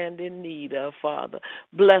they stand in need of, Father.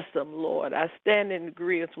 Bless them, Lord. I stand in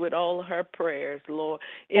agreement with all her prayers, Lord,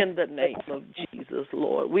 in the name of Jesus,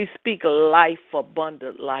 Lord. We speak life,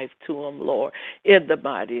 abundant life to them, Lord, in the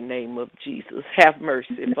mighty name of Jesus. Have mercy,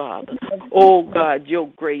 Father. Oh, God, your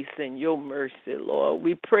grace and your mercy, Lord.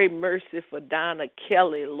 We pray mercy for Donna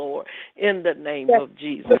Kelly, Lord, in the name of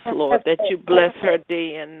Jesus, Lord, that you bless her day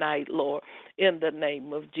and night, Lord, in the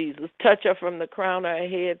name of Jesus. Touch her from the crown of her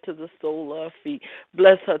head to the sole of her feet.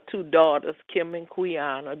 Bless her two daughters, Kim and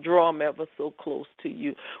Quiana. Draw them ever so close to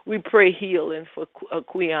you. We pray healing for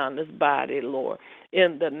Quiana's body, Lord,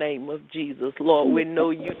 in the name of Jesus. Lord, we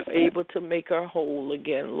know you're able to make her whole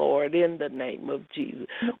again, Lord, in the name of Jesus.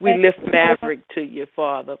 We lift Maverick to you,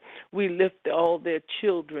 Father. We lift all their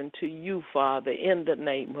children to you, Father, in the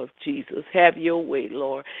name of Jesus. Have your way,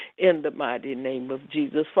 Lord, in the mighty name of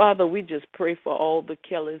Jesus. Father, we just pray for all the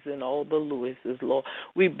Kellys and all the Lewises, Lord.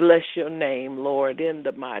 We bless your name, Lord, in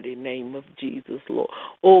the mighty name of Jesus, Lord.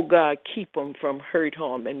 Oh, God, keep them from hurt,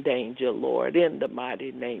 harm, and danger, Lord, in the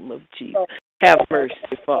mighty name of Jesus. Have mercy,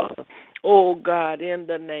 Father. Oh, God, in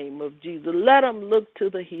the name of Jesus, let them look to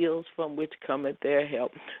the hills from which cometh their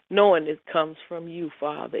help, knowing it comes from you,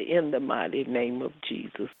 Father, in the mighty name of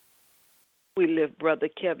Jesus. We lift Brother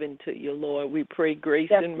Kevin to you, Lord. We pray grace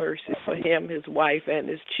and mercy for him, his wife, and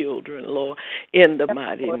his children, Lord, in the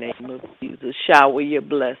mighty name of Jesus. Shower your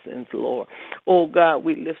blessings, Lord. Oh, God,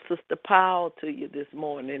 we lift Sister Powell to you this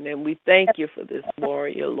morning, and we thank you for this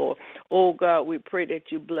warrior, Lord. Oh, God, we pray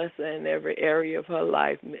that you bless her in every area of her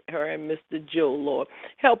life, her and Mr. Joe, Lord.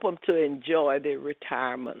 Help them to enjoy their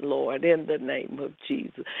retirement, Lord, in the name of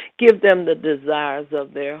Jesus. Give them the desires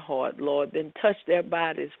of their heart, Lord. Then touch their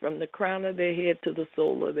bodies from the crown of their head to the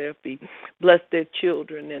sole of their feet. Bless their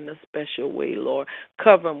children in a special way, Lord.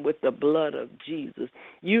 Cover them with the blood of Jesus.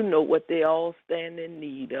 You know what they all stand in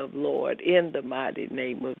need of, Lord, in the mighty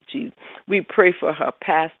name of Jesus. We pray for her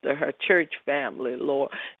pastor, her church family, Lord,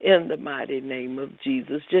 in the mighty name of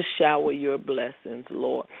Jesus. Just shower your blessings,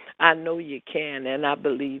 Lord. I know you can, and I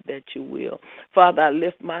believe that you will. Father, I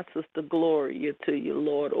lift my sister Gloria to you,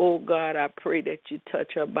 Lord. Oh, God, I pray that you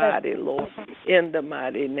touch her body, Lord, in the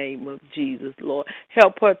mighty name of Jesus, Lord.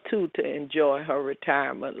 Help her, too, to enjoy her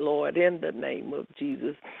retirement, Lord, in the name of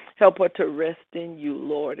Jesus. Help her to rest in you,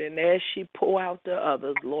 Lord. And as she pour out to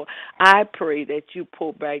others, Lord, I pray that you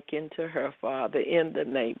pour back into her, Father, in the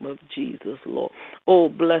name of Jesus, Lord. Oh,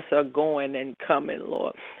 bless her going and coming,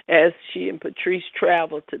 Lord. As she and Patrice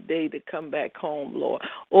travel today to come back home, Lord.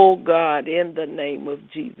 Oh, God, in the name of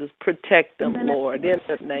Jesus, protect them, Lord, in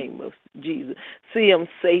the name of Jesus. See them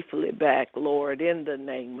safely back, Lord, in the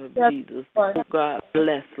name of Jesus. Oh, God,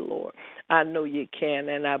 bless, Lord. I know you can,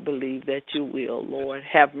 and I believe that you will, Lord.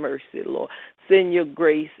 Have mercy, Lord. Send your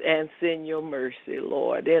grace and send your mercy,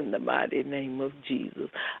 Lord, in the mighty name of Jesus.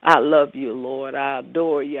 I love you, Lord. I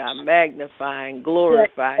adore you. I magnify and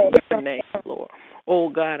glorify your name, Lord. Oh,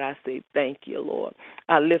 God, I say thank you, Lord.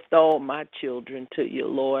 I lift all my children to you,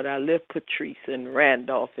 Lord. I lift Patrice and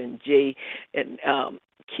Randolph and Jay and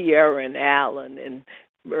Kiara and Alan and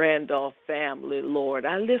Randolph family, Lord.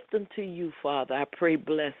 I lift them to you, Father. I pray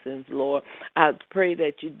blessings, Lord. I pray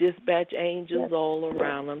that you dispatch angels all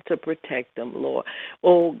around them to protect them, Lord.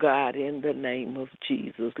 Oh, God, in the name of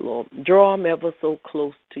Jesus, Lord. Draw them ever so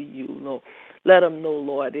close to you, Lord. Let them know,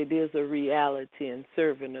 Lord, it is a reality in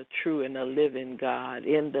serving a true and a living God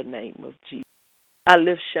in the name of Jesus. I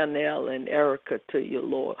lift Chanel and Erica to you,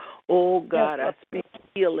 Lord. Oh, God, I speak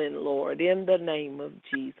healing, Lord, in the name of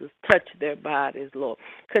Jesus. Touch their bodies, Lord.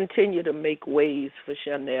 Continue to make ways for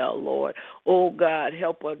Chanel, Lord. Oh, God,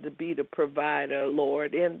 help her to be the provider,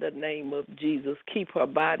 Lord, in the name of Jesus. Keep her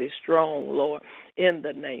body strong, Lord, in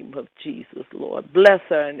the name of Jesus, Lord. Bless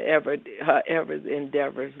her in her every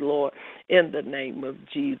endeavors, Lord, in the name of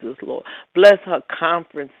Jesus, Lord. Bless her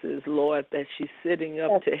conferences, Lord, that she's sitting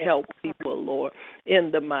up to help people, Lord,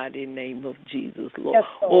 in the mighty name of Jesus, Lord.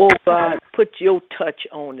 Oh, God, put your touch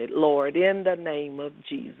on it, Lord, in the name of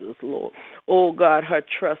Jesus, Lord. Oh, God, her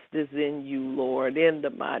trust is in you, Lord, in the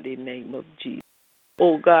mighty name of Jesus.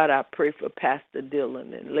 Oh, God, I pray for Pastor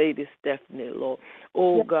Dylan and Lady Stephanie, Lord.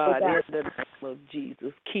 Oh, God, in the name of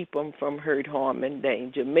Jesus, keep them from hurt, harm, and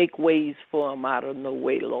danger. Make ways for them out of no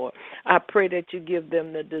way, Lord. I pray that you give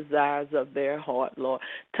them the desires of their heart, Lord.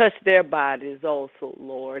 Touch their bodies also,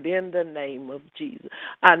 Lord, in the name of Jesus.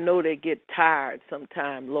 I know they get tired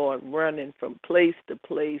sometimes, Lord, running from place to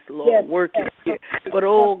place, Lord, working here. But,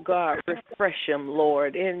 oh, God, refresh them,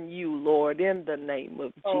 Lord, in you, Lord, in the name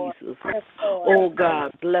of Jesus. Oh, God.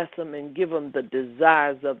 God, bless them and give them the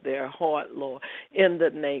desires of their heart, Lord, in the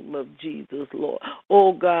name of Jesus, Lord.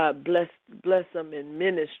 Oh, God, bless them in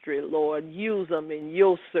ministry, Lord. Use them in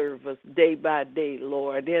your service day by day,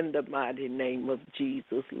 Lord, in the mighty name of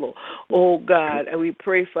Jesus, Lord. Oh, God, and we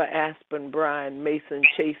pray for Aspen, Brian, Mason,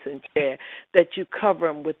 Chase, and Chad, that you cover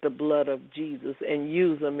them with the blood of Jesus and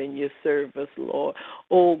use them in your service, Lord.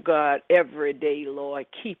 Oh, God, every day, Lord,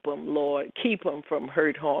 keep them, Lord. Keep them from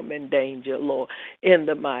hurt, harm, and danger, Lord. In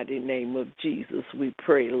the mighty name of Jesus, we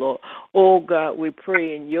pray, Lord. Oh, God, we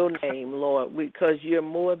pray in your name, Lord, because you're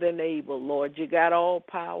more than able, Lord. You got all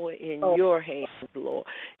power in your hands, Lord,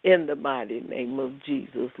 in the mighty name of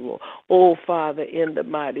Jesus, Lord. Oh, Father, in the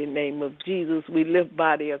mighty name of Jesus, we lift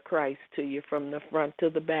body of Christ to you from the front to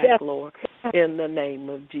the back, Lord, in the name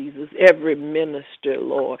of Jesus. Every minister,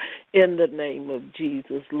 Lord, in the name of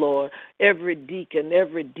Jesus, Lord. Every deacon,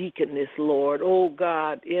 every deaconess, Lord. Oh,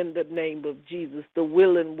 God, in the name of Jesus, the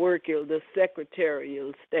willing worker, the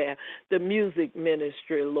secretarial staff, the music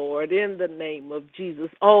ministry, Lord, in the name of Jesus,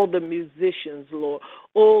 all the musicians, Lord.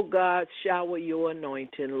 Oh, God, shower your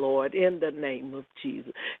anointing, Lord, in the name of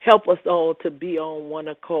Jesus. Help us all to be on one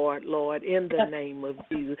accord, Lord, in the name of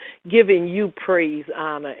Jesus, giving you praise,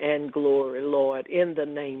 honor, and glory, Lord, in the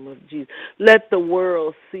name of Jesus. Let the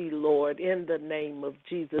world see, Lord, in the name of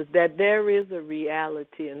Jesus, that there is a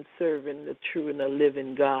reality in serving the true and the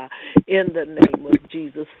living God, in the name of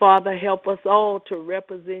Jesus. Father, help us all to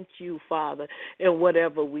represent you, Father, in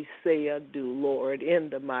whatever we say or do, Lord, in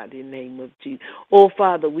the mighty name of Jesus. Oh,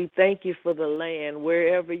 Father, we thank you for the land,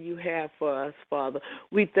 wherever you have for us, Father.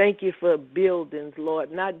 We thank you for buildings,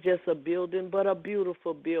 Lord, not just a building, but a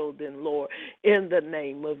beautiful building, Lord, in the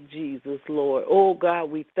name of Jesus, Lord. Oh, God,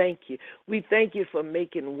 we thank you. We thank you for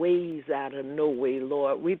making ways out of no way,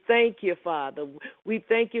 Lord. We thank you, Father. We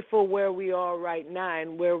thank you for where we are right now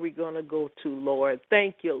and where we're going to go to, Lord.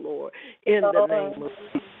 Thank you, Lord, in the name of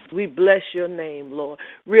Jesus. We bless your name, Lord,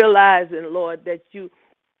 realizing, Lord, that you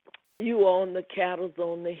own the cattle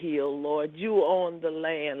on the hill, Lord. You own the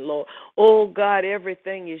land, Lord. Oh, God,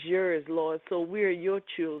 everything is yours, Lord. So we're your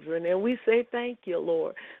children, and we say thank you,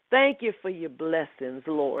 Lord. Thank you for your blessings,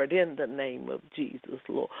 Lord, in the name of Jesus,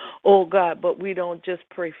 Lord. Oh, God, but we don't just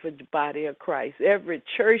pray for the body of Christ. Every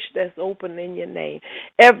church that's open in your name,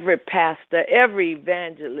 every pastor, every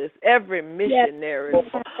evangelist, every missionary,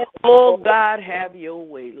 Lord. Oh, God, have your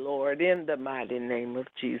way, Lord, in the mighty name of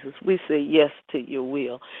Jesus. We say yes to your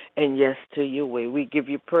will and yes to your way. We give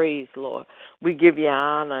you praise, Lord. We give you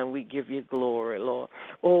honor and we give you glory, Lord.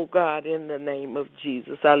 Oh, God, in the name of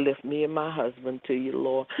Jesus, I lift me and my husband to you,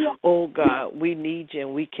 Lord. Oh, God, we need you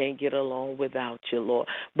and we can't get along without you, Lord.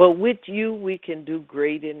 But with you, we can do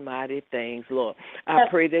great and mighty things, Lord. I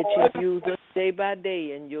pray that you use us day by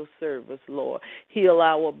day in your service, Lord. Heal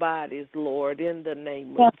our bodies, Lord, in the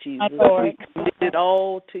name of Jesus. We commit it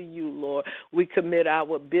all to you, Lord. We commit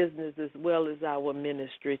our business as well as our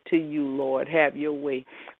ministry to you, Lord. Have your way.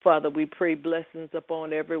 Father, we pray blessings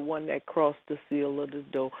upon everyone that crossed the seal of the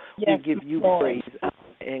door. We give you praise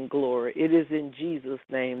and glory. It is in Jesus'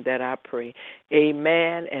 name that I pray.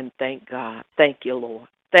 Amen and thank God. Thank you, Lord.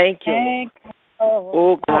 Thank you, Lord.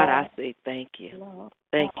 Oh, God, I say thank you.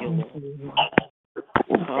 Thank you, Lord.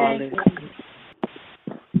 Hallelujah.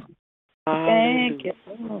 Thank you.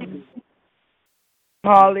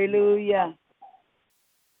 Hallelujah.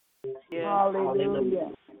 Yes.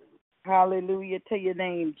 Hallelujah. Hallelujah to your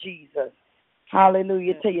name, Jesus.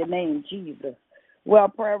 Hallelujah to your name, Jesus. Well,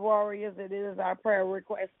 prayer warriors, it is our prayer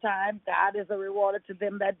request time. God is a rewarder to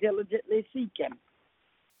them that diligently seek him.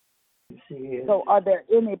 So are there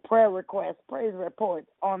any prayer requests, praise reports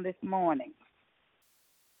on this morning?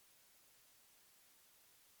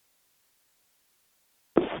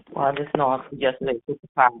 Well, I just know yesterday Sister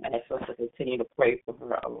Pop asked us to continue to pray for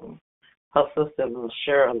her. Her sister,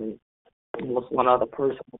 Shirley, was one other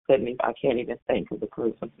person who couldn't. I can't even think of the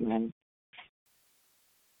person's name.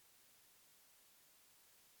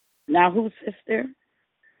 Now, whose sister?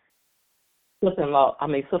 Sister-in-law.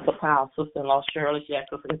 Sister Powell's sister-in-law, Shirley. She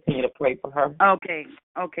asked us to continue to pray for her. Okay.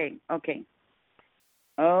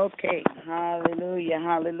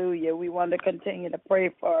 Hallelujah. We want to continue to pray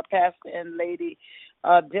for our pastor and lady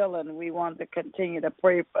Dylan. We want to continue to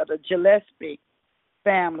pray for the Gillespie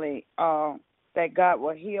family, that God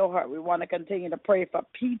will heal her. We want to continue to pray for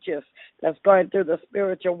Peaches that's going through the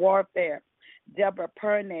spiritual warfare. Deborah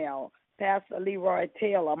Purnell, Pastor Leroy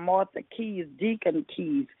Taylor, Martha Keys, Deacon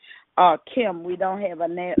Keys, Kim, we don't have a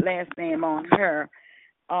last name on her,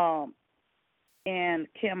 and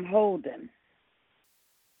Kim Holden,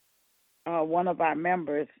 one of our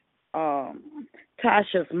members,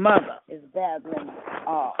 Tasha's mother is battling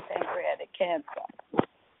pancreatic cancer.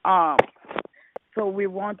 So we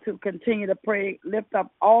want to continue to pray, lift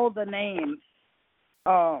up all the names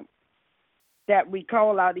that we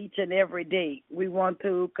call out each and every day. We want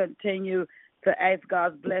to continue to ask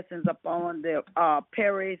God's blessings upon the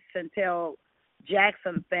Perry Centel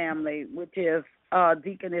Jackson family, which is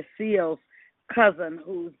Deaconess Seal's cousin,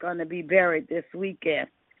 who's going to be buried this weekend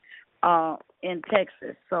in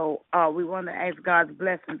Texas. So we want to ask God's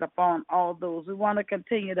blessings upon all those. We want to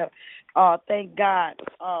continue to thank God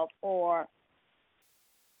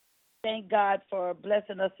for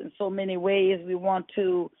blessing us in so many ways. We want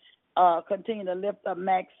to continue to lift up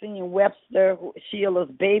Maxine Webster, Sheila's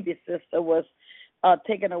baby sister, was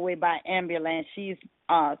taken away by ambulance. She's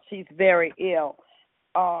very ill.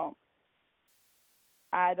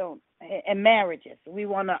 And marriages. We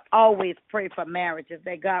want to always pray for marriages,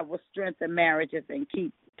 that God will strengthen marriages and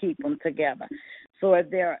keep them together. So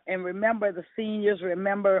and remember the seniors,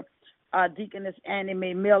 remember Deaconess Annie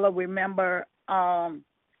Mae Miller, remember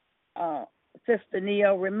Sister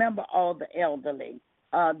Neal, remember all the elderly.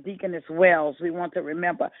 Deaconess Wells, we want to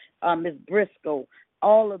remember Miss Briscoe,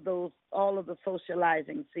 all of the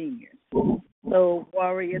socializing seniors. So,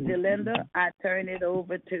 Warrior Delinda, I turn it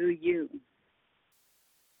over to you.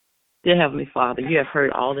 Dear Heavenly Father, you have heard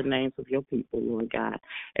all the names of your people, Lord God.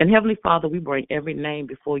 And Heavenly Father, we bring every name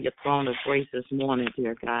before your throne of grace this morning,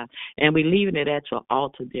 dear God. And we're leaving it at your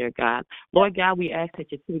altar, dear God. Lord God, we ask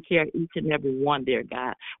that you take care of each and every one, dear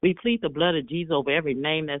God. We plead the blood of Jesus over every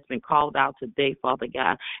name that's been called out today, Father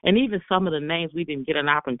God. And even some of the names we didn't get an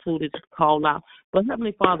opportunity to call out. But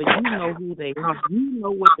Heavenly Father, you know who they are. You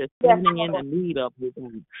know what they're standing in the need of, Lord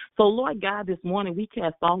God. So, Lord God, this morning we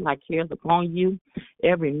cast all our cares upon you,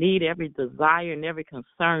 every need, every desire, and every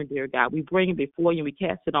concern, dear God. We bring it before you and we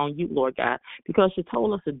cast it on you, Lord God, because you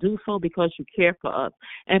told us to do so, because you care for us.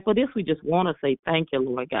 And for this, we just want to say thank you,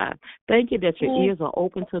 Lord God. Thank you that your ears are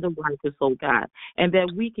open to the righteous, oh God, and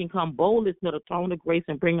that we can come boldly to the throne of grace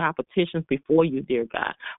and bring our petitions before you, dear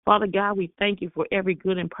God. Father God, we thank you for every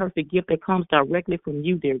good and perfect gift that comes directly from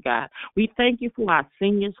you, dear God. We thank you for our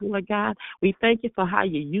seniors, Lord God. We thank you for how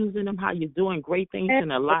you're using them, how you're doing great things in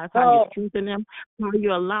their lives, how you're strengthening them, how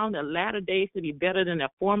you're allowing their latter days to be better than their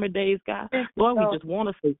former days, God. Lord, we just want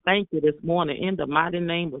to say thank you this morning in the mighty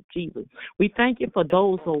name of Jesus. We thank you for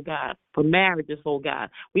those, oh God, for marriages, oh God.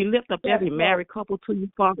 We lift up every married couple to you,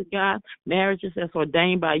 Father God, marriages that's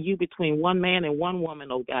ordained by you between one man and one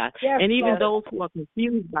woman, oh God. And even those who are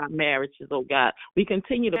confused by marriages, oh God, we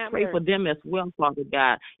continue to pray for them as well, Father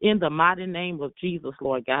God, in the mighty name of Jesus,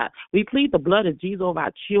 Lord God. We plead the blood of Jesus over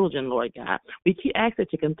our children, Lord God. We ask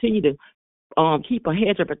that you continue to keep a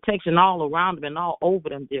hedge of protection all around them and all over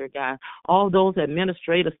them, dear God. All those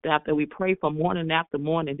administrative staff that we pray for morning after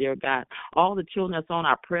morning, dear God. All the children that's on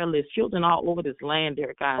our prayer list, children all over this land,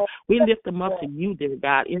 dear God. We lift them up to you, dear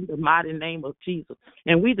God, in the mighty name of Jesus.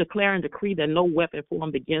 And we declare and decree that no weapon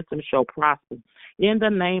formed against them shall prosper. In the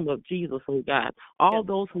name of Jesus, oh God. All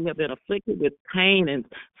those who have been afflicted with pain and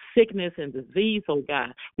sickness and disease, oh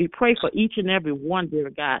God. We pray for each and every one, dear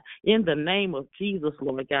God, in the name of Jesus,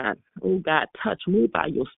 Lord God. Oh God, touch, move by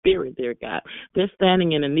your spirit, dear God. They're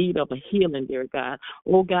standing in the need of a healing, dear God.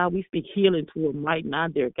 Oh God, we speak healing to them right now,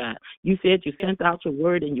 dear God. You said you sent out your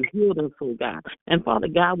word and you healed us, oh God. And Father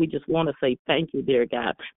God, we just want to say thank you, dear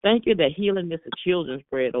God. Thank you that healing is a children's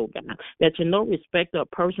bread, oh God. That you no respect of a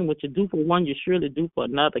person, what you do for one, you surely do for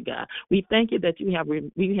another, God. We thank you that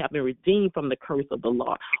we have been redeemed from the curse of the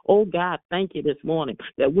law. Oh, God, thank you this morning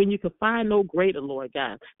that when you could find no greater, Lord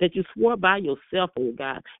God, that you swore by yourself, oh,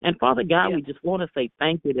 God. And, Father God, we just want to say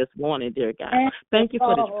thank you this morning, dear God. Thank you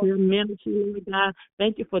for this prayer ministry, Lord God.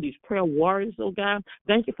 Thank you for these prayer warriors, oh, God.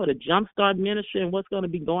 Thank you for the Jumpstart ministry and what's going to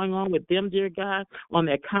be going on with them, dear God, on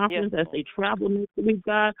their conference as they travel next week,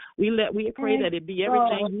 God. We pray that it be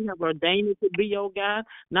everything you have ordained it to be, oh, God.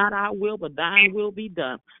 Not our will, but thine will be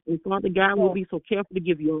done. And, Father God, we'll be so careful to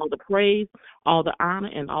give you all the praise, all the honor,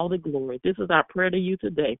 and all the glory. This is our prayer to you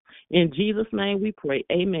today. In Jesus' name we pray.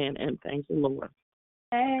 Amen. And thank you, Lord.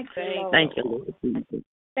 Thank you, Lord. Thank you, Lord.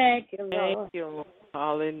 Thank you, Lord. Thank you, Lord.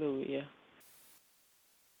 Hallelujah.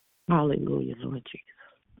 Hallelujah, Lord Jesus.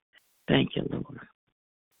 Thank you, Lord.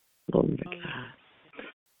 Glory to God.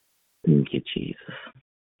 Thank you, Jesus.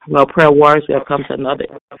 Well, prayer warriors, we have come to another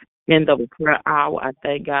end of a prayer hour. I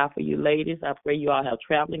thank God for you ladies. I pray you all have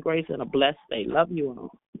traveling grace and a blessed day. Love you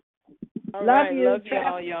all. All right, love you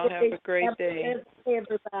all. Y'all have a great day.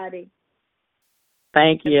 Everybody.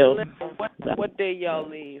 Thank you. What day y'all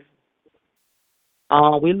leave?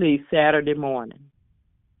 We leave Saturday morning.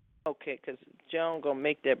 Okay, because Joan going to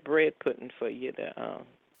make that bread pudding for you to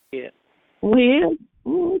get. Well,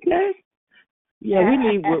 okay. Yeah, we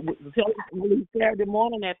leave we leave Saturday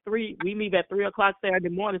morning at 3. We leave at 3 o'clock Saturday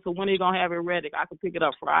morning. So when are you gonna have it ready? I can pick it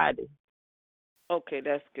up Friday. Okay,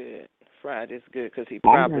 that's good. Friday's good because he's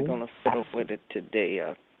probably going to fiddle with it today.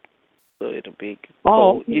 So it'll be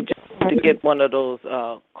cold. You just have to get one of those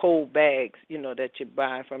cold bags, that you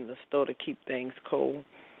buy from the store to keep things cold.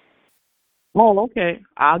 Oh, okay.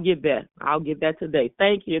 I'll get that. I'll get that today.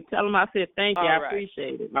 Thank you. Tell him I said thank you. All I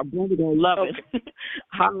appreciate it. My brother gonna love it.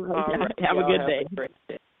 All right. Have a good day.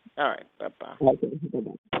 All right. Bye-bye. Okay.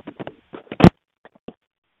 Bye-bye.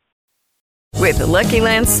 With the Lucky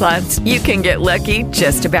Land Slots, you can get lucky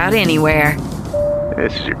just about anywhere.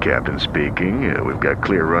 This is your captain speaking. We've got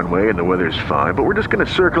clear runway and the weather's fine, but we're just going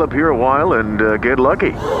to circle up here a while and get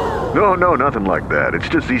lucky. No, nothing like that. It's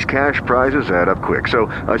just these cash prizes add up quick. So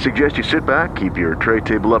I suggest you sit back, keep your tray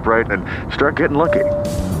table upright, and start getting lucky.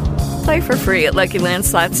 Play for free at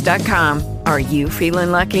LuckyLandSlots.com. Are you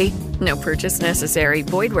feeling lucky? No purchase necessary.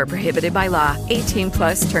 Void where prohibited by law.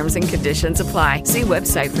 18+ terms and conditions apply. See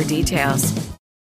website for details.